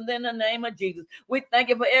Wilkerson in the name of Jesus. We thank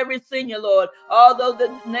you for every senior, Lord. All those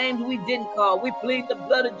names we didn't call, we plead the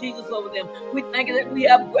blood of Jesus over them. We thank you that we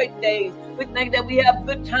have great days. We thank that we have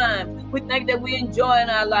good times. We thank that we enjoy in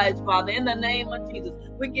our lives, Father, in the name of Jesus.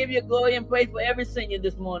 We give you glory and praise for every senior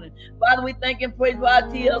this morning. Father, we thank and praise for our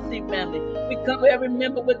TLC family. We cover every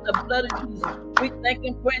member with the blood of Jesus. We thank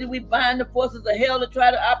and praise that we bind the forces of hell to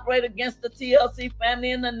try to operate against the TLC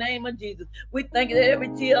family in the name of Jesus. We thank you that every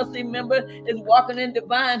TLC member is walking in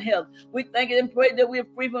divine health. We thank you and praise that we're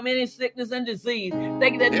free from any sickness and disease.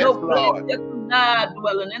 Thank you that no plague shall come nigh our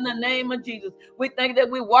dwelling in the name of Jesus. We thank you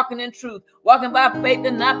that we're walking in truth, walking by faith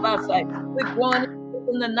and not by sight. We're growing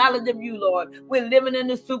in the knowledge of you, Lord. We're living in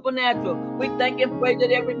the supernatural. We thank and praise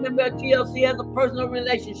that every member of TLC has a personal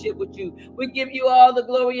relationship with you. We give you all the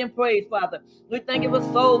glory and praise, Father. We thank you for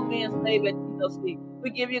souls being saved at TLC. We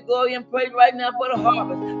give you glory and praise right now for the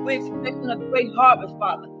harvest. We're expecting a great harvest,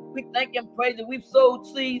 Father. We thank and praise that we've sowed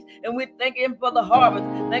seeds, and we thank Him for the harvest.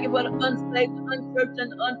 Thank you for the unsaved, the unchurched,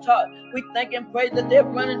 and the untaught. We thank and praise that they're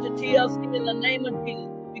running to TLC in the name of Jesus,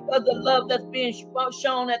 because the love that's being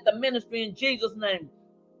shown at the ministry in Jesus' name.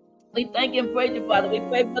 We thank and praise you, Father. We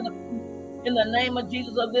pray for the in the name of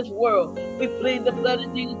Jesus of this world. We plead the blood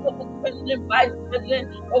of Jesus over the president, vice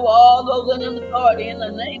president, over all those in authority in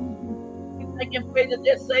the name of Jesus. We thank and pray that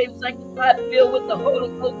they're saved, sanctified, filled with the Holy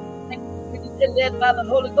Ghost. Thank you that they're led by the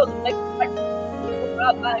Holy Ghost and make right over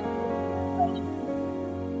our lives.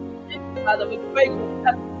 Father, we pray for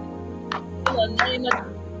in the name of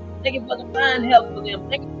Jesus. Thank you for divine help for them.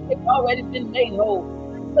 Thank you for they've already been made whole.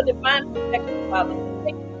 Thank you for divine protection, Father.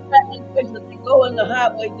 Thank you for that grace that they go in the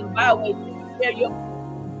highways and byways to share your.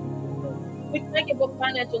 We thank you for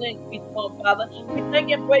financial increase, Father. We thank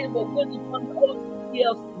you and praise you for wisdom from the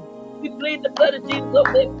OCLC. We plead the blood of Jesus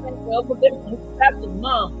over their family, over their pastor's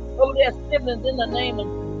mom, over their siblings in the name of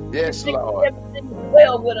Jesus. Yes, Lord. Everything is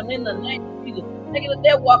well with them in the name of Jesus. Thank you that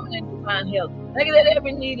they're walking in divine health. Thank you that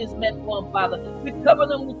every need is met for them, Father. We cover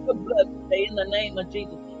them with your blood today in the name of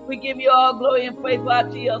Jesus. We give you all glory and praise for our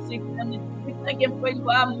TLC family. We thank you and praise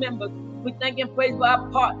for our members. We thank you and praise for our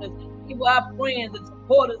partners. Thank you for our friends and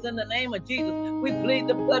supporters in the name of Jesus. We plead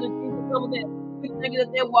the blood of Jesus over them. We thank you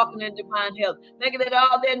that they're walking in divine health. Thank you that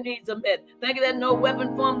all their needs are met. Thank you that no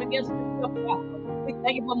weapon formed against them shall prosper. We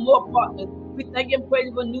thank you for more partners. We thank you and praise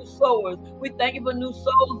you for new souls. We thank you for new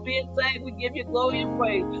souls being saved. We give you glory and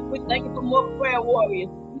praise. We thank you for more prayer warriors.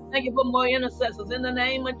 We thank you for more intercessors in the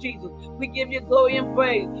name of Jesus. We give you glory and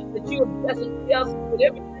praise that you are blessing us with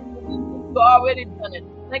everything that you've already done it.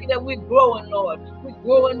 Thank you that we're growing, Lord. We're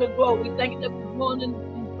growing to grow. We thank you that we're growing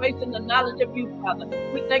in grace and the knowledge of you, Father.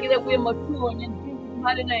 We thank you that we're maturing in Jesus'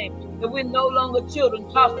 mighty name. That we're no longer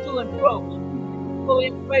children tossed to and fro. We give you glory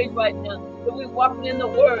and praise right now. That we're walking in the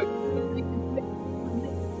word.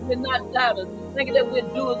 We're not doubters. Thank you that we're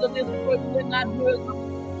doers of this word. We're not hearers of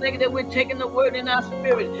it. Thank you that we're taking the word in our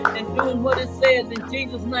spirit and doing what it says in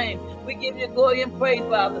Jesus' name. We give you glory and praise,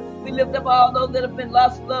 Father. We lift up all those that have been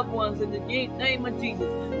lost loved ones in the name of Jesus.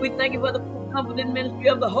 We thank you for the comforting ministry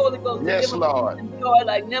of the Holy Ghost. Yes, Lord. And joy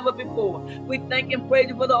like never before. We thank and praise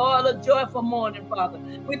you for the oil of joy for morning, Father.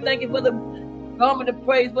 We thank you for the garment of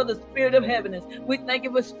praise for the spirit of heaviness. We thank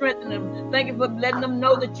you for strengthening them. Thank you for letting them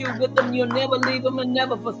know that you're with them. You'll never leave them and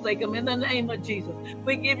never forsake them in the name of Jesus.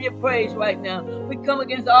 We give you praise right now. We come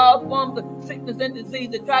against all forms of sickness and disease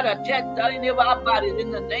that try to attack any of our bodies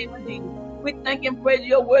in the name of Jesus. We thank and praise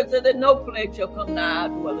your word so that no plague shall come nigh our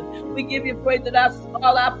dwelling. We give you praise that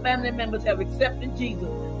all our family members have accepted Jesus.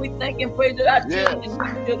 We thank and praise that our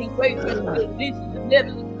children, children, great children, nieces and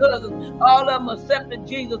nephews and cousins, all of them accepted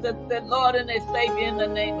Jesus as their Lord and their Savior in the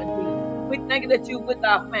name of Jesus. We thank you that you're with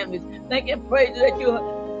our families. Thank and praise that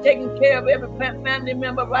you're taking care of every family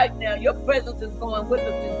member right now. Your presence is going with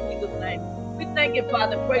us in Jesus' name. We thank you,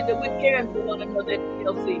 Father, and praise that we're caring for one another at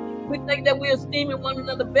TLC. We thank that we're esteeming one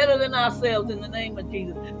another better than ourselves in the name of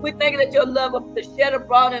Jesus. We thank that your love is shed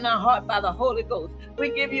abroad in our heart by the Holy Ghost.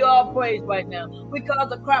 We give you all praise right now. We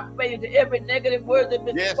cause a crop failure to every negative word that's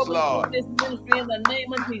been spoken in this ministry in the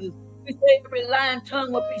name of Jesus. We say every lying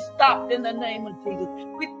tongue will be stopped in the name of Jesus.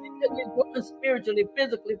 We think that we're growing spiritually,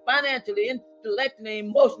 physically, financially, intellectually,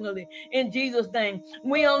 emotionally, in Jesus' name.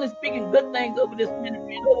 We only speaking good things over this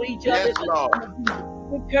ministry and over each other.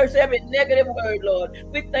 We curse every negative word, Lord.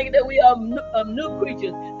 We thank that we are new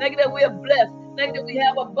creatures. Thank you that we are blessed. Thank you that we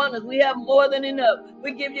have abundance. We have more than enough.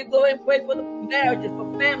 We give you glory and praise for the marriages,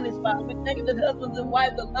 for families, Father. We thank you that husbands and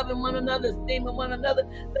wives are loving one another, esteeming one another.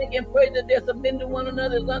 Thank you and praise that they're submitting to one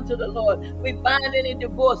another unto the Lord. We bind any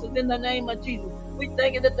divorces in the name of Jesus. We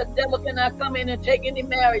thank you that the devil cannot come in and take any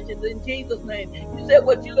marriages in Jesus' name. You said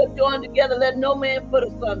what you have joined together, let no man put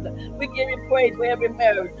asunder. We give you praise for every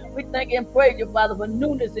marriage. We thank you and praise you, Father, for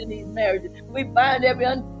newness in these marriages. We bind every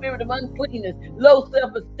spirit of uncleanness, low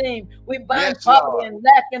self-esteem. We bind poverty and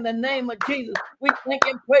lack in the name of Jesus. We thank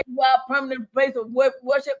and praise you for our permanent place of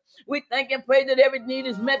worship. We thank and praise that every need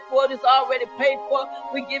is met for it. It's already paid for.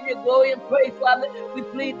 We give you glory and praise, Father. We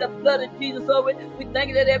plead the blood of Jesus over it. We thank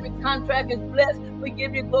you that every contract is blessed. We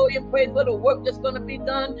give you glory and praise for the work that's going to be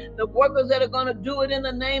done, the workers that are going to do it in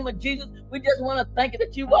the name of Jesus. We just want to thank you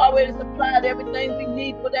that you've already supplied everything we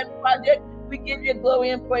need for that project. We give you glory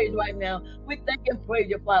and praise right now. We thank and praise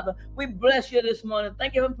you, Father. We bless you this morning.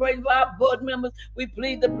 Thank you and praise for our board members. We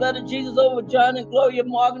plead the blood of Jesus over John and Gloria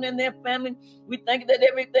Morgan and their family. We thank you that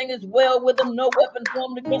everything is well with them. No weapon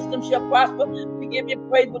formed against them shall prosper. We give you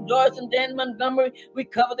praise for Joyce and Dan Montgomery. We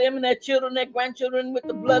cover them and their children, their grandchildren with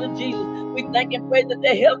the blood of Jesus. We thank and praise that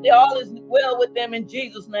they're healthy. All is well with them in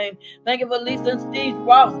Jesus' name. Thank you for Lisa and Steve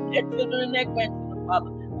Ross, their children and their grandchildren,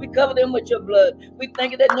 Father. We cover them with your blood. We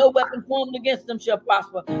thank you that no weapon formed against them shall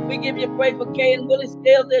prosper. We give you praise for Kay and Willie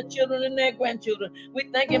Scales, their children and their grandchildren. We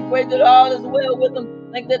thank and praise that all is well with them.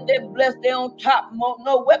 Thank that they're blessed, they're on top.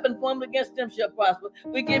 No weapon formed against them shall prosper.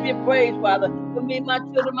 We give you praise, Father, for me, my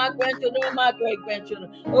children, my grandchildren, and my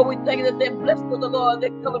great-grandchildren. Oh, we thank you that they're blessed with the Lord. They're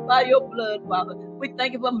covered by your blood, Father. We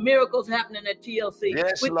thank you for miracles happening at TLC.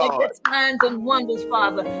 Yes, we Lord. thank that signs and wonders,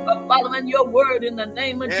 Father, are following your word in the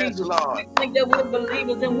name of Yes, Jesus. Lord. We think that we're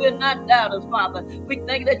believers and we're not doubters, Father. We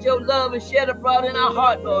thank that your love is shed abroad in our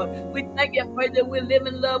heart, Lord. We thank you and pray that we're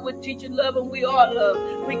living love, we're teaching love, and we are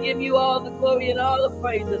love. We give you all the glory and all the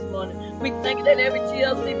praise this morning. We thank you that every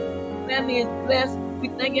TLC family is blessed. We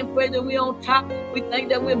thank and pray that we're on top. We thank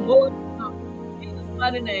that we're more than conquerors. In Jesus'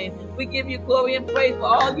 mighty name, we give you glory and praise for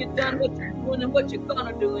all you've done, what you're doing, and what you're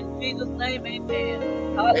going to do. In Jesus' name,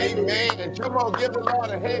 amen. Hallelujah. Amen. Come on, give the Lord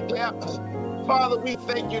a hand clap. Father, we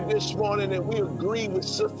thank you this morning, and we agree with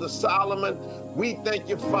Sister Solomon. We thank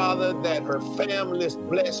you, Father, that her family is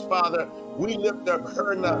blessed, Father. We lift up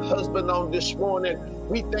her and her husband on this morning.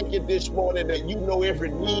 We thank you this morning that you know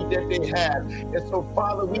every need that they have. And so,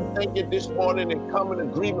 Father, we thank you this morning and come in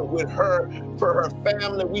agreement with her for her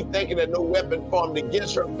family. We thank you that no weapon formed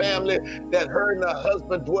against her family, that her and her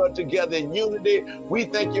husband dwell together in unity. We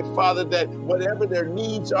thank you, Father, that whatever their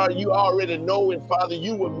needs are, you already know, and Father,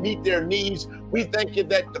 you will meet their needs. We thank you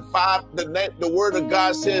that the word of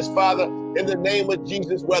God says, Father, in the name of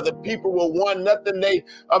Jesus, where the people will want nothing they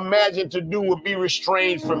imagine to do will be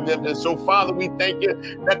restrained from them. And so, Father, we thank you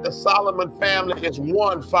that the Solomon family is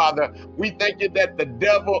one, Father. We thank you that the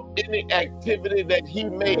devil, any activity that he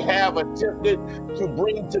may have attempted to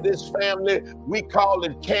bring to this family, we call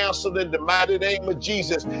it canceled in the mighty name of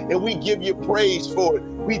Jesus. And we give you praise for it.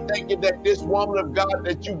 We thank you that this woman of God,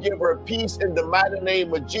 that you give her peace in the mighty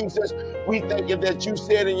name of Jesus. We thank you that you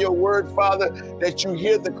said in your word, Father, that you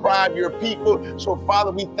hear the cry of your people. So,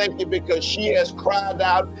 Father, we thank you because she has cried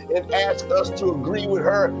out and asked us to agree with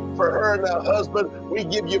her for her and her husband. We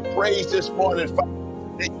give you praise this morning, Father,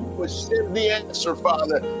 that you would send the answer,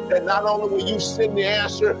 Father. That not only will you send the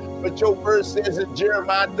answer, but your word says in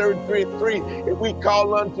Jeremiah 33:3, if we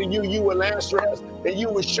call unto you, you will answer us, and you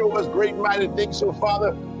will show us great mighty things. So,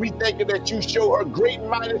 Father, we thank you that you show her great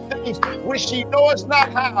mighty things, which she knows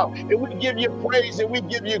not how. And we give you praise and we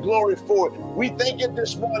give you glory for it. We thank you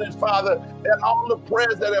this morning, Father, that all the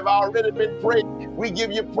prayers that have already been prayed, we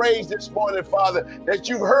give you praise this morning, Father, that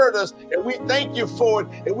you've heard us, and we thank you for it,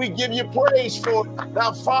 and we give you praise for it.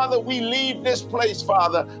 Now, Father, we leave this place,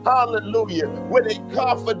 Father, hallelujah, with a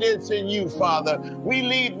confidence in you, Father. We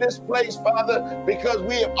leave this place, Father, because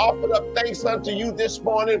we have offered up thanks unto you this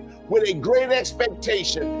morning with a great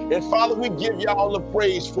expectation. And Father, we give you all the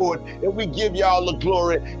praise for it, and we give you all the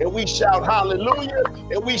glory, and we shout hallelujah,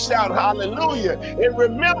 and we shout hallelujah. And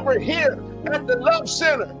remember, here at the Love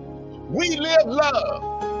Center, we live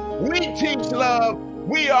love, we teach love,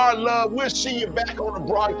 we are love. We'll see you back on the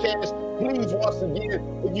broadcast. Please, once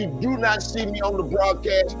again, if you do not see me on the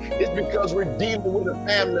broadcast, it's because we're dealing with a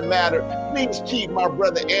family matter. Please keep my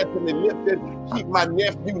brother Anthony lifted, keep my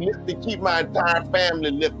nephew lifted, keep my entire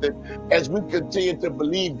family lifted as we continue to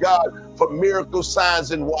believe God for miracles,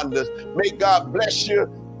 signs, and wonders. May God bless you.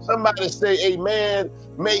 Somebody say amen.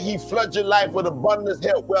 May he flood your life with abundance,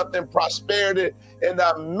 health, wealth, and prosperity. And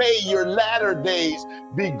may your latter days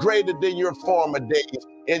be greater than your former days.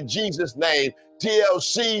 In Jesus' name,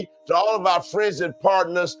 TLC, to all of our friends and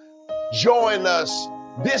partners, join us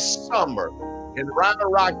this summer in Round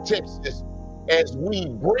Rock, Texas, as we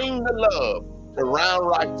bring the love to Round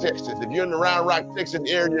Rock, Texas. If you're in the Round Rock, Texas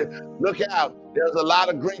area, look out. There's a lot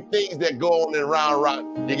of great things that go on in Round Rock.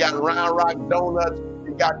 You got Round Rock Donuts,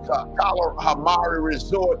 you got Kalahari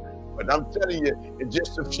Resort. But I'm telling you, in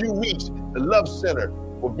just a few weeks, the Love Center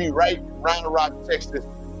will be right in Round Rock, Texas,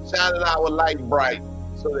 shining our light bright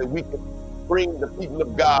so that we can bring the people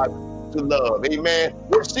of God to love. Amen.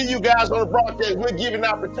 We'll see you guys on the broadcast. We'll give you an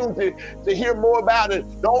opportunity to hear more about it.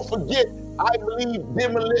 Don't forget, I believe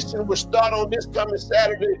demolition will start on this coming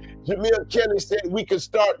Saturday. Jamil Kelly said we can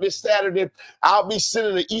start this Saturday. I'll be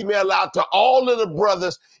sending an email out to all of the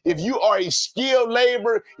brothers. If you are a skilled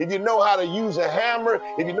laborer, if you know how to use a hammer,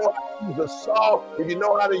 if you know how to use a saw, if you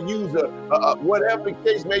know how to use a whatever the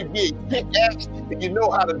case may be, a pickaxe, if you know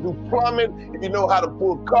how to do plumbing, if you know how to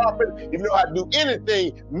pull carpet, if you know how to do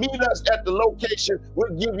anything, meet us at the location.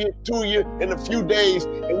 We'll give it to you in a few days,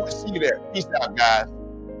 and we'll see you there. Peace out, guys.